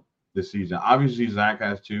phenomenal this season. Obviously, Zach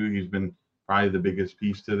has too. He's been probably the biggest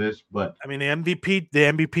piece to this, but I mean, the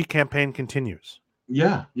MVP campaign continues.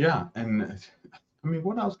 Yeah. And I mean,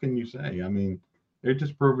 what else can you say? I mean, they're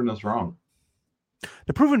just proving us wrong.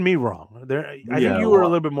 They're proving me wrong. I think you were a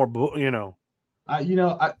little bit more,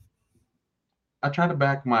 I try to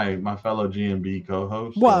back my fellow GNB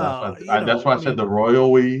co-host. Well, so that's why I said the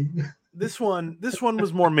royal we. This one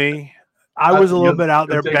was more me. I was a little bit out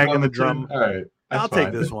there banging the drum. All right. I'll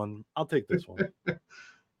take this one. I'll take this one.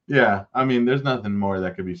 Yeah, I mean, there's nothing more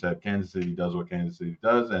that could be said. Kansas City does what Kansas City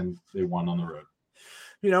does, and they won on the road.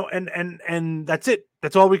 And that's it.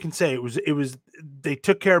 That's all we can say. It was they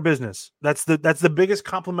took care of business. That's the biggest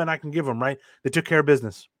compliment I can give them, right? They took care of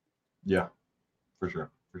business. Yeah, for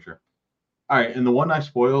sure. All right, and the one I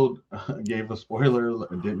spoiled, gave a spoiler,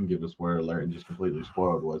 didn't give a spoiler alert, and just completely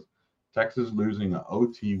spoiled was Texas losing an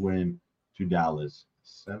OT win to Dallas.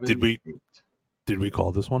 78. Did we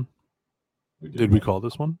call this one? Did we call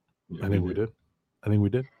this one? Yeah, I think we did.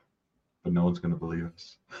 But no one's gonna believe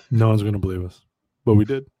us. No one's gonna believe us. But we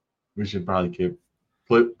did. We should probably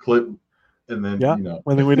clip, and then I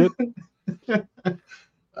think we did.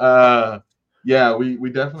 Yeah, we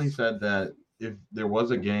definitely said that if there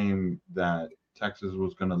was a game that Texas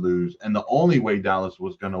was going to lose, and the only way Dallas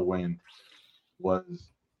was going to win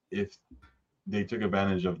was if they took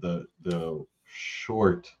advantage of the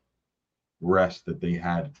short rest that they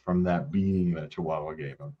had from that beating that Chihuahua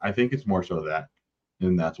gave them. I think it's more so that,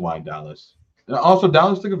 and that's why Dallas. And also,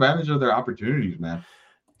 Dallas took advantage of their opportunities, man.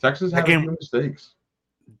 Texas had a few mistakes.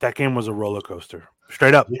 That game was a roller coaster.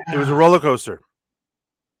 Straight up. Yeah. It was a roller coaster.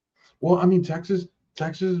 Well, I mean, Texas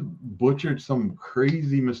butchered some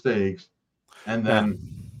crazy mistakes, and then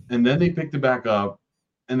they picked it back up,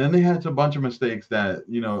 and then they had a bunch of mistakes that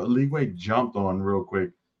League jumped on real quick.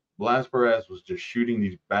 Blas Perez was just shooting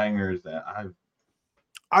these bangers that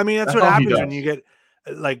I mean, that's what happens when you get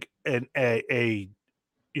like an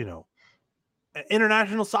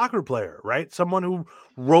international soccer player, right? Someone who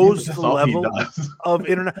rose to the level of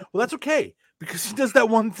internet. Well, that's okay because he does that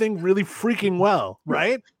one thing really freaking well,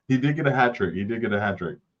 right? He did get a hat trick.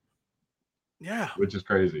 Yeah, which is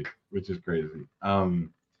crazy.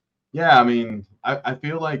 Yeah, I mean, I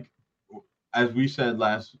feel like, as we said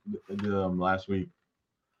last week,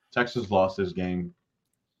 Texas lost this game,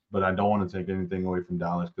 but I don't want to take anything away from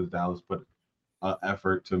Dallas because Dallas put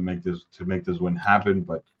effort to make this win happen.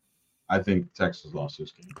 But I think Texas lost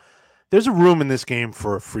this game. There's a room in this game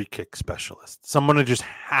for a free kick specialist, someone to just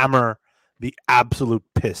hammer the absolute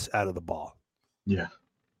piss out of the ball. Yeah.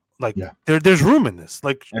 There's room in this.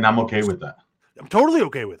 And I'm okay with that. I'm totally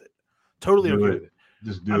okay with it.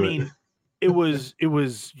 Just do it. I mean, it was,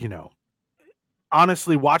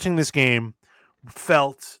 honestly, watching this game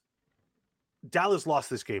felt Dallas lost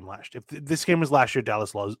this game last year. If this game was last year,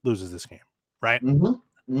 Dallas loses this game, right?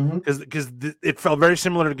 Because it felt very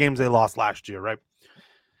similar to games they lost last year, right?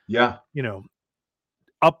 Yeah.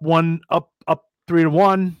 Up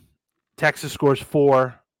 3-1, Texas scores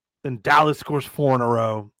 4, then Dallas scores 4 in a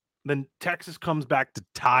row. Then Texas comes back to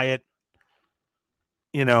tie it.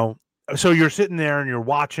 So you're sitting there and you're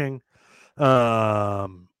watching,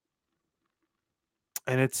 and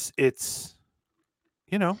it's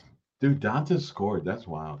dude, Dante scored. That's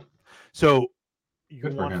wild. So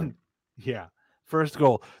good for him. Yeah, first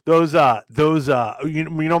goal. Those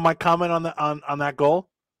my comment on that goal.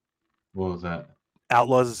 What was that?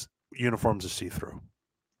 Outlaws uniforms are see-through.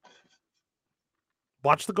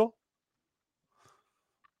 Watch the goal.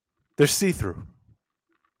 They're see-through.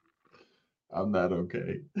 I'm not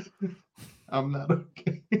okay.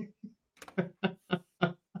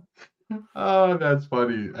 Oh, that's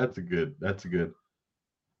funny. That's a good.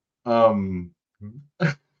 I don't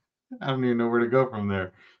even know where to go from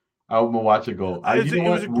there. I'm gonna watch it go.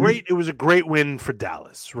 It was a great win for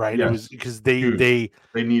Dallas, right? Yes. It was because they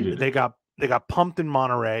needed they got pumped in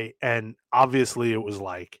Monterey, and obviously it was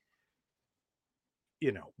like,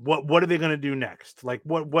 what are they going to do next? Like,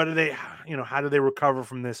 what are they, how do they recover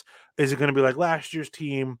from this? Is it going to be like last year's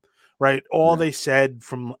team, right? All they said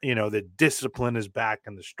from, the discipline is back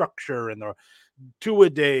and the structure and the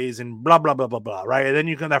 2-a-days and blah, blah, blah, blah, blah, right? And then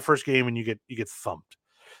you come that first game and you get thumped.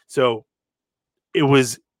 So it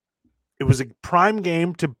was a prime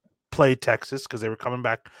game to play Texas because they were coming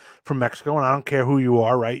back from Mexico, and I don't care who you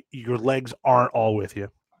are, right? Your legs aren't all with you.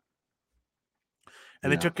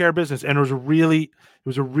 And they took care of business, and it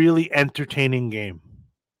was a really entertaining game.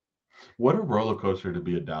 What a roller coaster to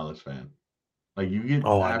be a Dallas fan. Like, you get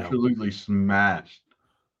absolutely smashed,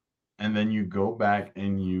 and then you go back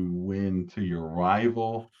and you win to your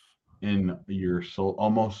rival in your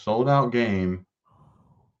almost sold out game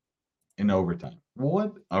in overtime.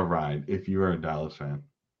 What a ride if you are a Dallas fan.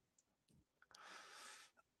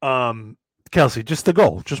 Kelsey, just the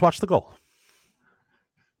goal. Just watch the goal.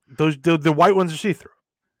 The white ones are see-through.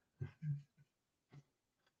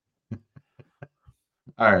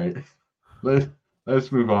 All right,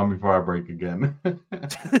 let's move on before I break again.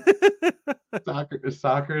 Soccer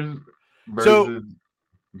versus.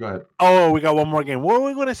 Go ahead. Oh, we got one more game. What are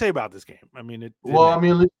we going to say about this game? I mean, at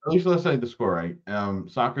least let's say the score right.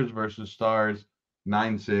 Sockers versus Stars.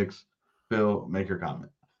 96. Phil, make your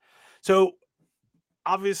comment. So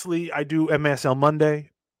obviously, I do MSL Monday.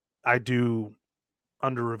 I do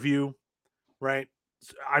under review, right?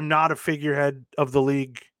 I'm not a figurehead of the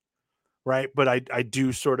league, right? But I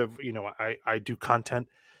do sort of, I do content.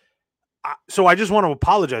 So I just want to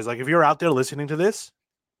apologize. Like, if you're out there listening to this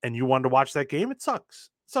and you wanted to watch that game, it sucks.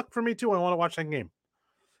 It sucked for me too. I want to watch that game.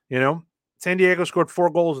 San Diego scored 4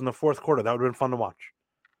 goals in the fourth quarter. That would have been fun to watch.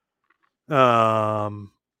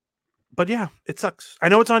 But yeah, it sucks. I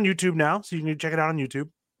know it's on YouTube now, so you can check it out on YouTube.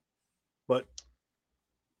 But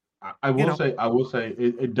I will say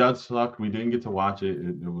it does suck. We didn't get to watch it.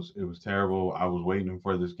 It was terrible. I was waiting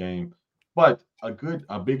for this game. But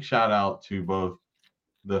a big shout out to both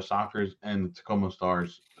the Sockers and the Tacoma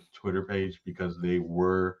Stars Twitter page because they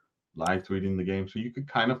were live tweeting the game. So you could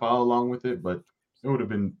kind of follow along with it, but it would have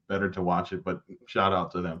been better to watch it. But shout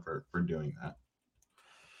out to them for doing that.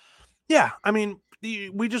 Yeah, I mean,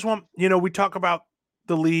 we just want, we talk about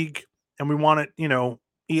the league and we want it,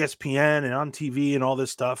 ESPN and on TV and all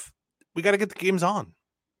this stuff. We got to get the games on.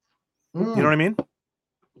 You know what I mean?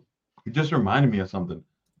 It just reminded me of something.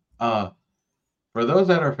 For those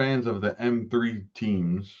that are fans of the M3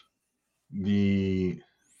 teams,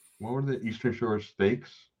 what were the Eastern Shore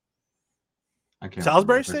Steaks? I can't.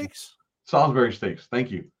 Salisbury Steaks? Salisbury Steaks.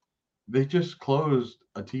 Thank you. They just closed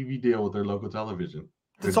a TV deal with their local television.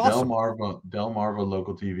 That's awesome. Delmarva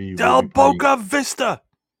local TV. Del Boca Vista.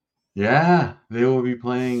 Yeah, they will be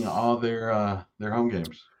playing all their home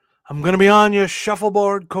games. I'm gonna be on your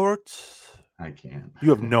shuffleboard courts. I can't. You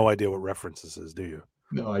have no idea what reference this is, do you?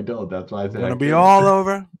 No, I don't. That's why I said I'm gonna be all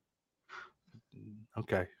over.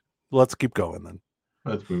 Okay, let's keep going then.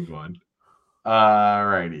 Let's move on. All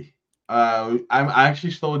righty. I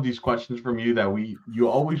actually stole these questions from you that you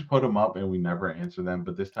always put them up and we never answer them,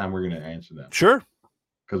 but this time we're gonna answer them. Sure.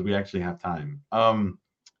 Because we actually have time.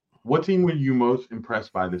 What team were you most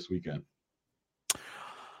impressed by this weekend?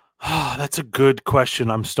 That's a good question.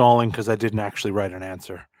 I'm stalling because I didn't actually write an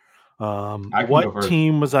answer. What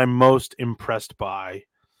team was I most impressed by?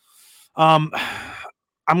 I'm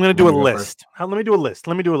going to do a list. Let me do a list.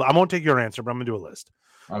 I won't take your answer, but I'm going to do a list.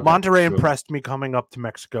 Okay, Monterrey impressed me coming up to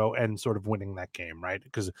Mexico and sort of winning that game, right?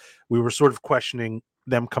 Because we were sort of questioning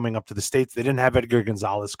them coming up to the States. They didn't have Edgar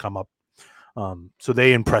Gonzalez come up. So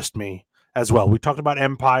they impressed me as well. We talked about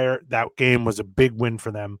Empire. That game was a big win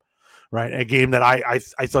for them, right? A game that I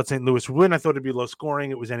thought St. Louis would win. I thought it'd be low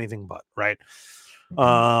scoring. It was anything but, right?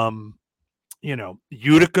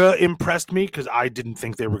 Utica impressed me because I didn't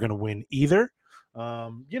think they were going to win either.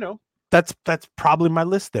 That's probably my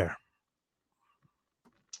list there.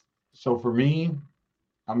 So for me,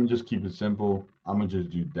 I'm gonna just keep it simple. I'm gonna just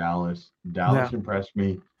do Dallas. Dallas impressed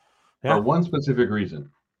me for one specific reason.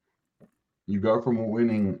 You go from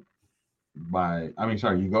losing by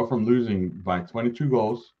 22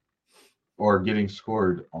 goals or getting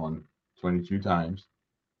scored on 22 times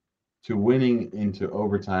to winning into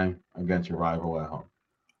overtime against your rival at home.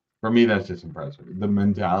 For me, that's just impressive. The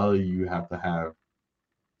mentality you have to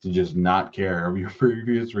just not care of your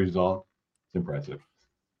previous result, it's impressive.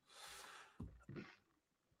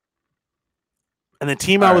 And the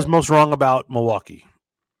team I was most wrong about, Milwaukee.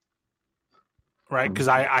 Right? Because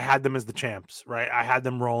I had them as the champs, right? I had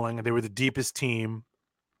them rolling. They were the deepest team,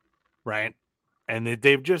 right? And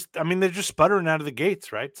they're just sputtering out of the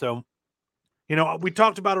gates, right? So, we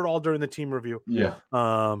talked about it all during the team review. Yeah.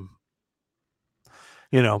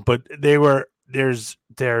 But there's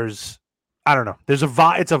I don't know. There's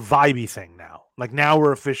it's a vibey thing now. Like now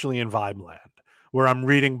we're officially in vibe land where I'm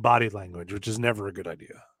reading body language, which is never a good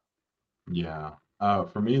idea. Yeah.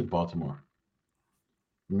 For me, it's Baltimore.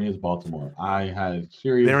 I had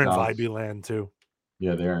serious They're in doubts. vibey land too.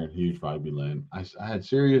 Yeah, they're in huge vibey land. I had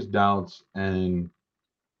serious doubts, and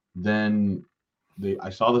then I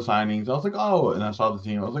saw the signings. I was like, oh, and I saw the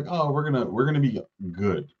team. I was like, oh, we're gonna be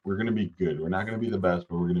good. We're gonna be good. We're not gonna be the best,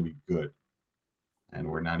 but we're gonna be good. And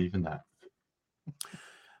we're not even that.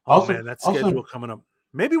 Man, that schedule coming up.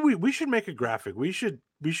 Maybe we should make a graphic. We should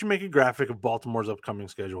make a graphic of Baltimore's upcoming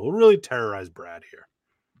schedule. We'll really terrorize Brad here.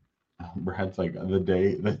 Brad's like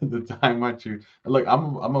the time I choose. Look,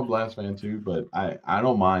 I'm a Blast fan too, but I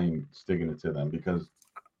don't mind sticking it to them because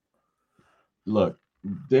look,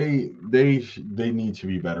 they need to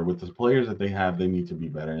be better with the players that they have. They need to be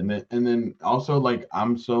better, and then also like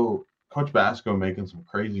Coach Basco making some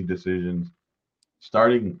crazy decisions,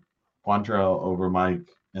 starting Quantrell over Mike,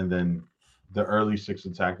 and then the early 6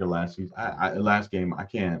 attacker last season. Last game, I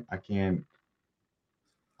can't.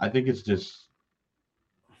 I think it's just.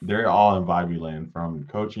 They're all in vibey land from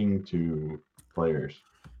coaching to players.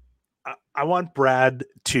 I want Brad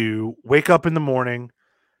to wake up in the morning.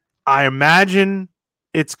 I imagine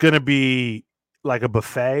it's going to be like a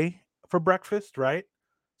buffet for breakfast, right?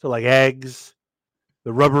 So like eggs,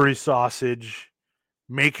 the rubbery sausage,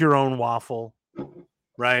 make your own waffle,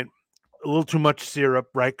 right? A little too much syrup,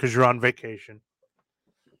 right? Because you're on vacation.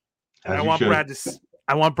 And As you should.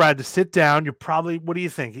 I want Brad to sit down. You're probably, what do you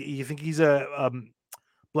think? You think he's a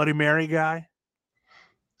Bloody Mary guy?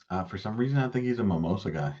 For some reason, I think he's a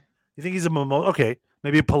mimosa guy. You think he's a mimosa? Okay,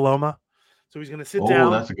 maybe a Paloma. So he's going to sit Oh,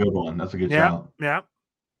 down. that's a good one. That's a good Yeah, shout. yeah.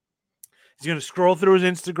 He's going to scroll through his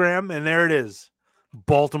Instagram, and there it is.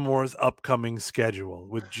 Baltimore's upcoming schedule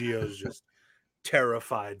with Gio's just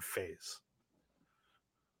terrified face.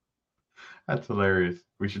 That's hilarious.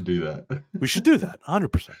 We should do that. We should do that,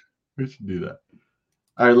 100%. We should do that.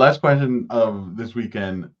 All right, last question of this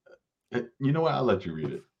weekend. You know what? I'll let you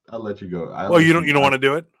read it. I'll let you go. You don't want to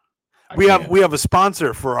do it? We have a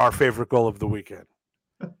sponsor for our favorite goal of the weekend.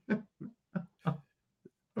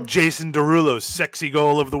 Jason Derulo's sexy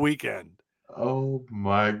goal of the weekend. Oh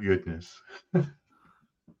my goodness.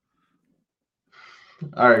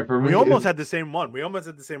 All right, for me, we almost had the same one.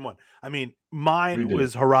 I mean, mine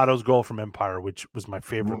was Gerardo's goal from Empire, which was my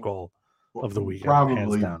favorite goal of the weekend.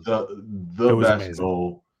 Probably the best amazing.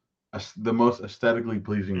 Goal, the most aesthetically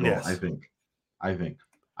pleasing goal. Yes. I think.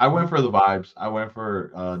 I went for the vibes. I went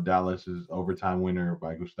for Dallas's overtime winner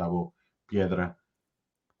by Gustavo Piedra.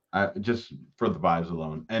 Just for the vibes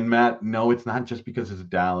alone. And Matt, no, it's not just because it's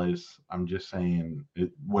Dallas. I'm just saying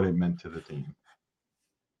what it meant to the team.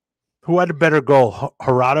 Who had a better goal,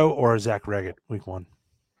 Gerardo or Zach Reggett, week one?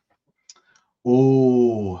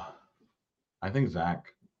 Oh, I think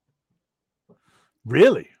Zach.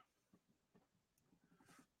 Really?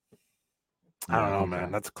 I don't know,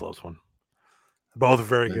 man. That's a close one. Both are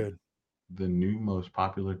very good. The new most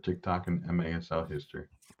popular TikTok in MASL history.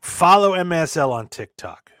 Follow MASL on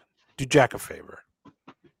TikTok. Do Jack a favor.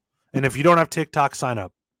 And if you don't have TikTok, sign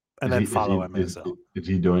up and then follow MASL. Is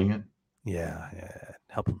he doing it? Yeah.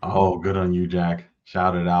 Help him. Oh, good on you, Jack.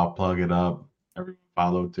 Shout it out. Plug it up. Everyone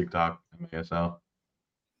follow TikTok, MASL.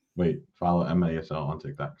 Wait, follow MASL on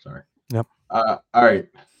TikTok. Sorry. Yep. All right.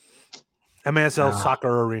 MASL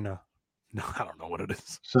Soccer Arena. No, I don't know what it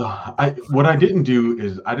is. So what I didn't do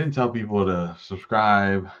is I didn't tell people to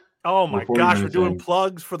subscribe. Oh my gosh, we're doing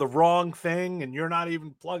plugs for the wrong thing, and you're not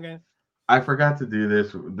even plugging. I forgot to do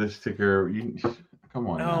this ticker. Come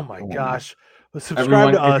on. Oh my gosh.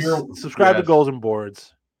 Subscribe to us. Subscribe to Goals and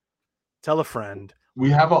Boards. Tell a friend. We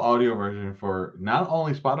have an audio version for not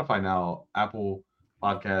only Spotify now, Apple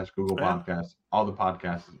Podcasts, Google Podcasts, all the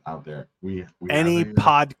podcasts out there. We any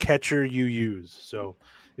podcatcher you use. So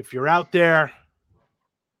if you're out there,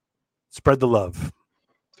 spread the love.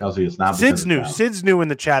 Kelsey, it's not. Sid's new. Sid's new in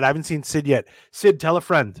the chat. I haven't seen Sid yet. Sid, tell a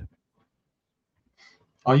friend.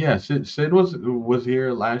 Oh yeah, Sid was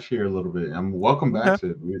here last year a little bit. Welcome back,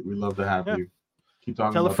 Sid. We love to have you. Keep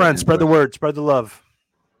talking. Tell a friend. Spread the word. Spread the love.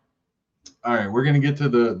 All right, we're gonna get to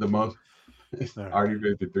the most. It's already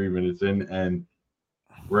 53 minutes in, and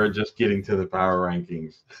we're just getting to the power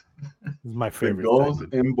rankings. This is my favorite. Goals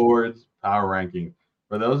and Boards power ranking.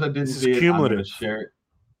 For those that didn't see it, I'm gonna share it.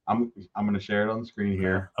 I'm gonna share it on the screen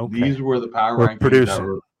here. Okay. These were the power rankings that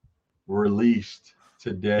were released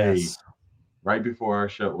today. Yes. Right before our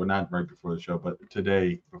show. Well, not right before the show, but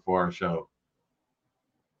today before our show.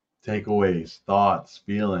 Takeaways, thoughts,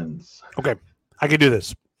 feelings. Okay, I can do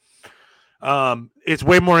this. It's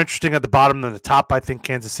way more interesting at the bottom than the top. I think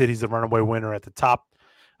Kansas City's the runaway winner at the top.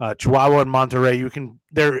 Chihuahua and Monterrey,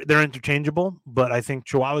 they're interchangeable, but I think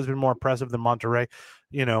Chihuahua's been more impressive than Monterrey.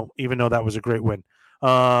 Even though that was a great win.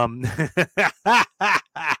 Kelsey,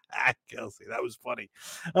 that was funny.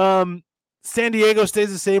 San Diego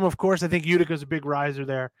stays the same, of course. I think Utica's a big riser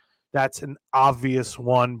there. That's an obvious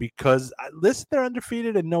one because listen, they're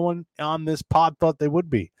undefeated and no one on this pod thought they would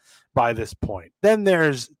be by this point. Then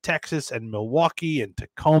there's Texas and Milwaukee and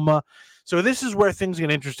Tacoma. So this is where things get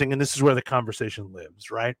interesting and this is where the conversation lives,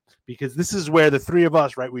 right? Because this is where the three of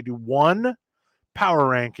us, right, we do one power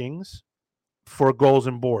rankings for Goals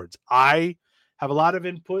and Boards. I have a lot of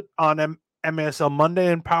input on MASL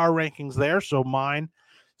Monday and power rankings there, so mine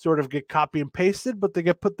sort of get copy and pasted, but they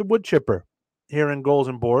get put the wood chipper here in Goals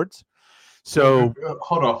and Boards. So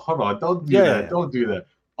hold on. Don't do that. Don't do that.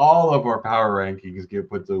 All of our power rankings get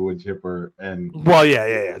put to the wood chipper and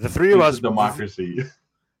the three of us democracy.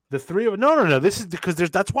 The three of no. This is because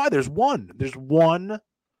that's why there's one. There's one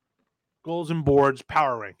Goals and Boards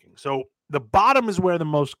power ranking. So the bottom is where the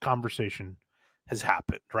most conversation has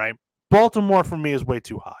happened, right? Baltimore for me is way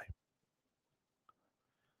too high.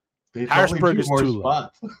 There's Harrisburg is too low.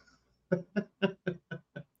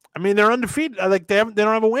 I mean, they're undefeated. Like they don't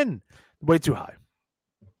have a win. Way too high.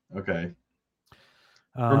 Okay.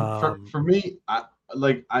 Um, For me,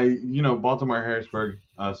 Baltimore, Harrisburg,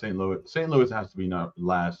 St. Louis. St. Louis has to be not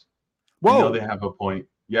last. I know whoa. they have a point.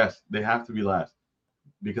 Yes, they have to be last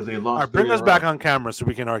because they All lost right, three bring in us a back row. on camera so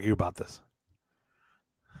we can argue about this.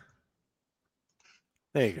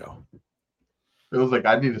 There you go. It was like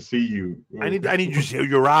I need to see you. I need you to see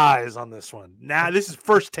your eyes on this one. Now this is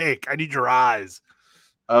first take. I need your eyes.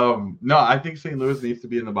 No, I think St. Louis needs to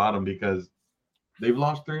be in the bottom because they've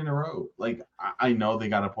lost three in a row. Like I know they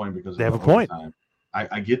got a point because They of have the a point. overtime.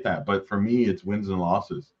 I get that, but for me, it's wins and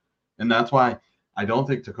losses, and that's why I don't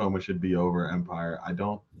think Tacoma should be over Empire. I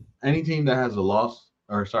don't. Any team that has a loss,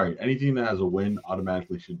 or sorry, any team that has a win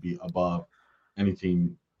automatically should be above any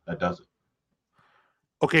team that doesn't.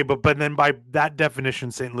 Okay, but then by that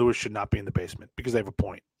definition, St. Louis should not be in the basement because they have a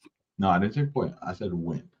point. No, I didn't say point. I said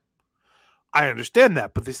win. I understand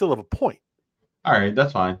that, but they still have a point. All right,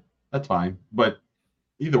 that's fine. That's fine. But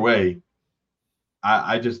either way,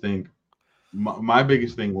 I just think my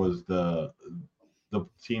biggest thing was the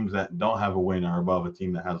teams that don't have a win are above a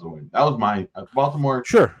team that has a win. That was my Baltimore.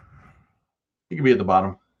 Sure, You can be at the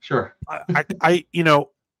bottom. Sure. I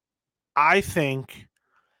think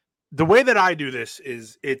the way that I do this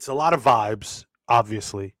is it's a lot of vibes,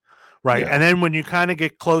 obviously, right? Yeah. And then when you kind of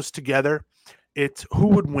get close together, it's who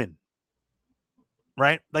would win,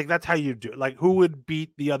 right? Like that's how you do it. Like who would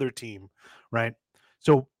beat the other team, right?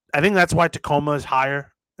 So I think that's why Tacoma is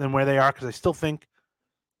higher than where they are because I still think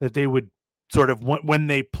that they would sort of when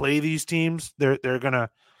they play these teams, they're gonna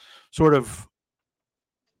sort of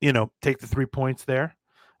take the 3 points there.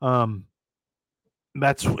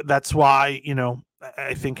 That's why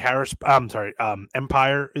I think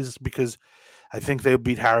Empire is because I think they'll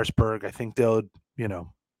beat Harrisburg. I think they'll we'll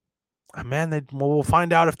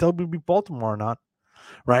find out if they'll beat Baltimore or not,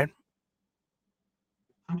 right?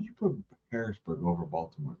 How do you put Harrisburg over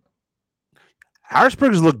Baltimore?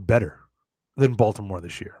 Harrisburg has looked better than Baltimore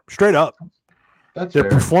this year, straight up. That's Their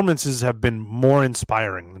fair. performances have been more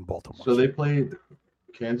inspiring than Baltimore. So they played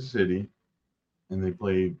Kansas City, and they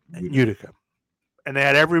played Utica. And they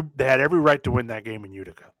had every right to win that game in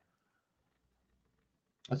Utica.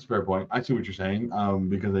 That's a fair point. I see what you're saying.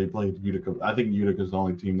 Because they played Utica. I think Utica is the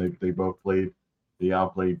only team they both played. They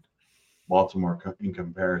outplayed Baltimore in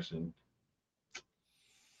comparison.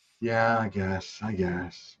 Yeah, I guess.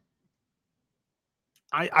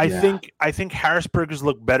 I think Harrisburg has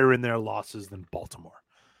looked better in their losses than Baltimore.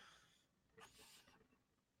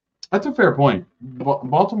 That's a fair point.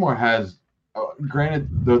 Baltimore has,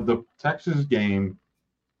 granted, the Texas game,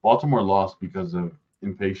 Baltimore lost because of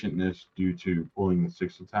impatientness due to pulling the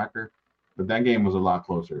sixth attacker, but that game was a lot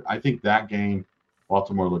closer. I think that game,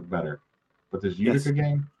 Baltimore looked better, but this Utica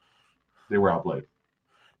game, they were outplayed.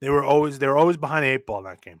 They were always behind the 8 ball in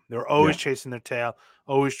that game. They were always chasing their tail,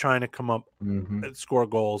 always trying to come up and score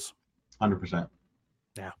goals. 100%.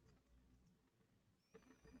 Yeah.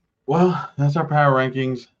 Well, that's our power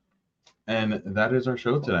rankings, and that is our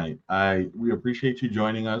show tonight. We appreciate you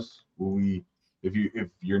joining us. If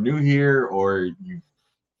you're new here or you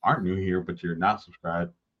aren't new here but you're not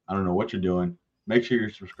subscribed, I don't know what you're doing. Make sure you're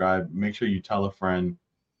subscribed. Make sure you tell a friend.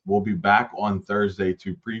 We'll be back on Thursday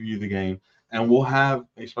to preview the game, and we'll have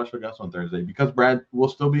a special guest on Thursday because Brad will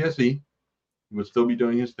still be SE. He will still be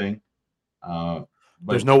doing his thing. But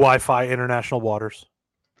there's no Wi-Fi, international waters.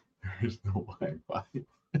 There's no Wi-Fi.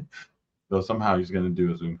 Though somehow he's going to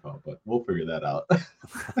do a Zoom call, but we'll figure that out.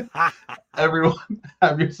 Everyone,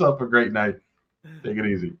 have yourself a great night. Take it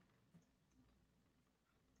easy.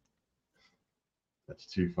 That's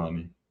too funny.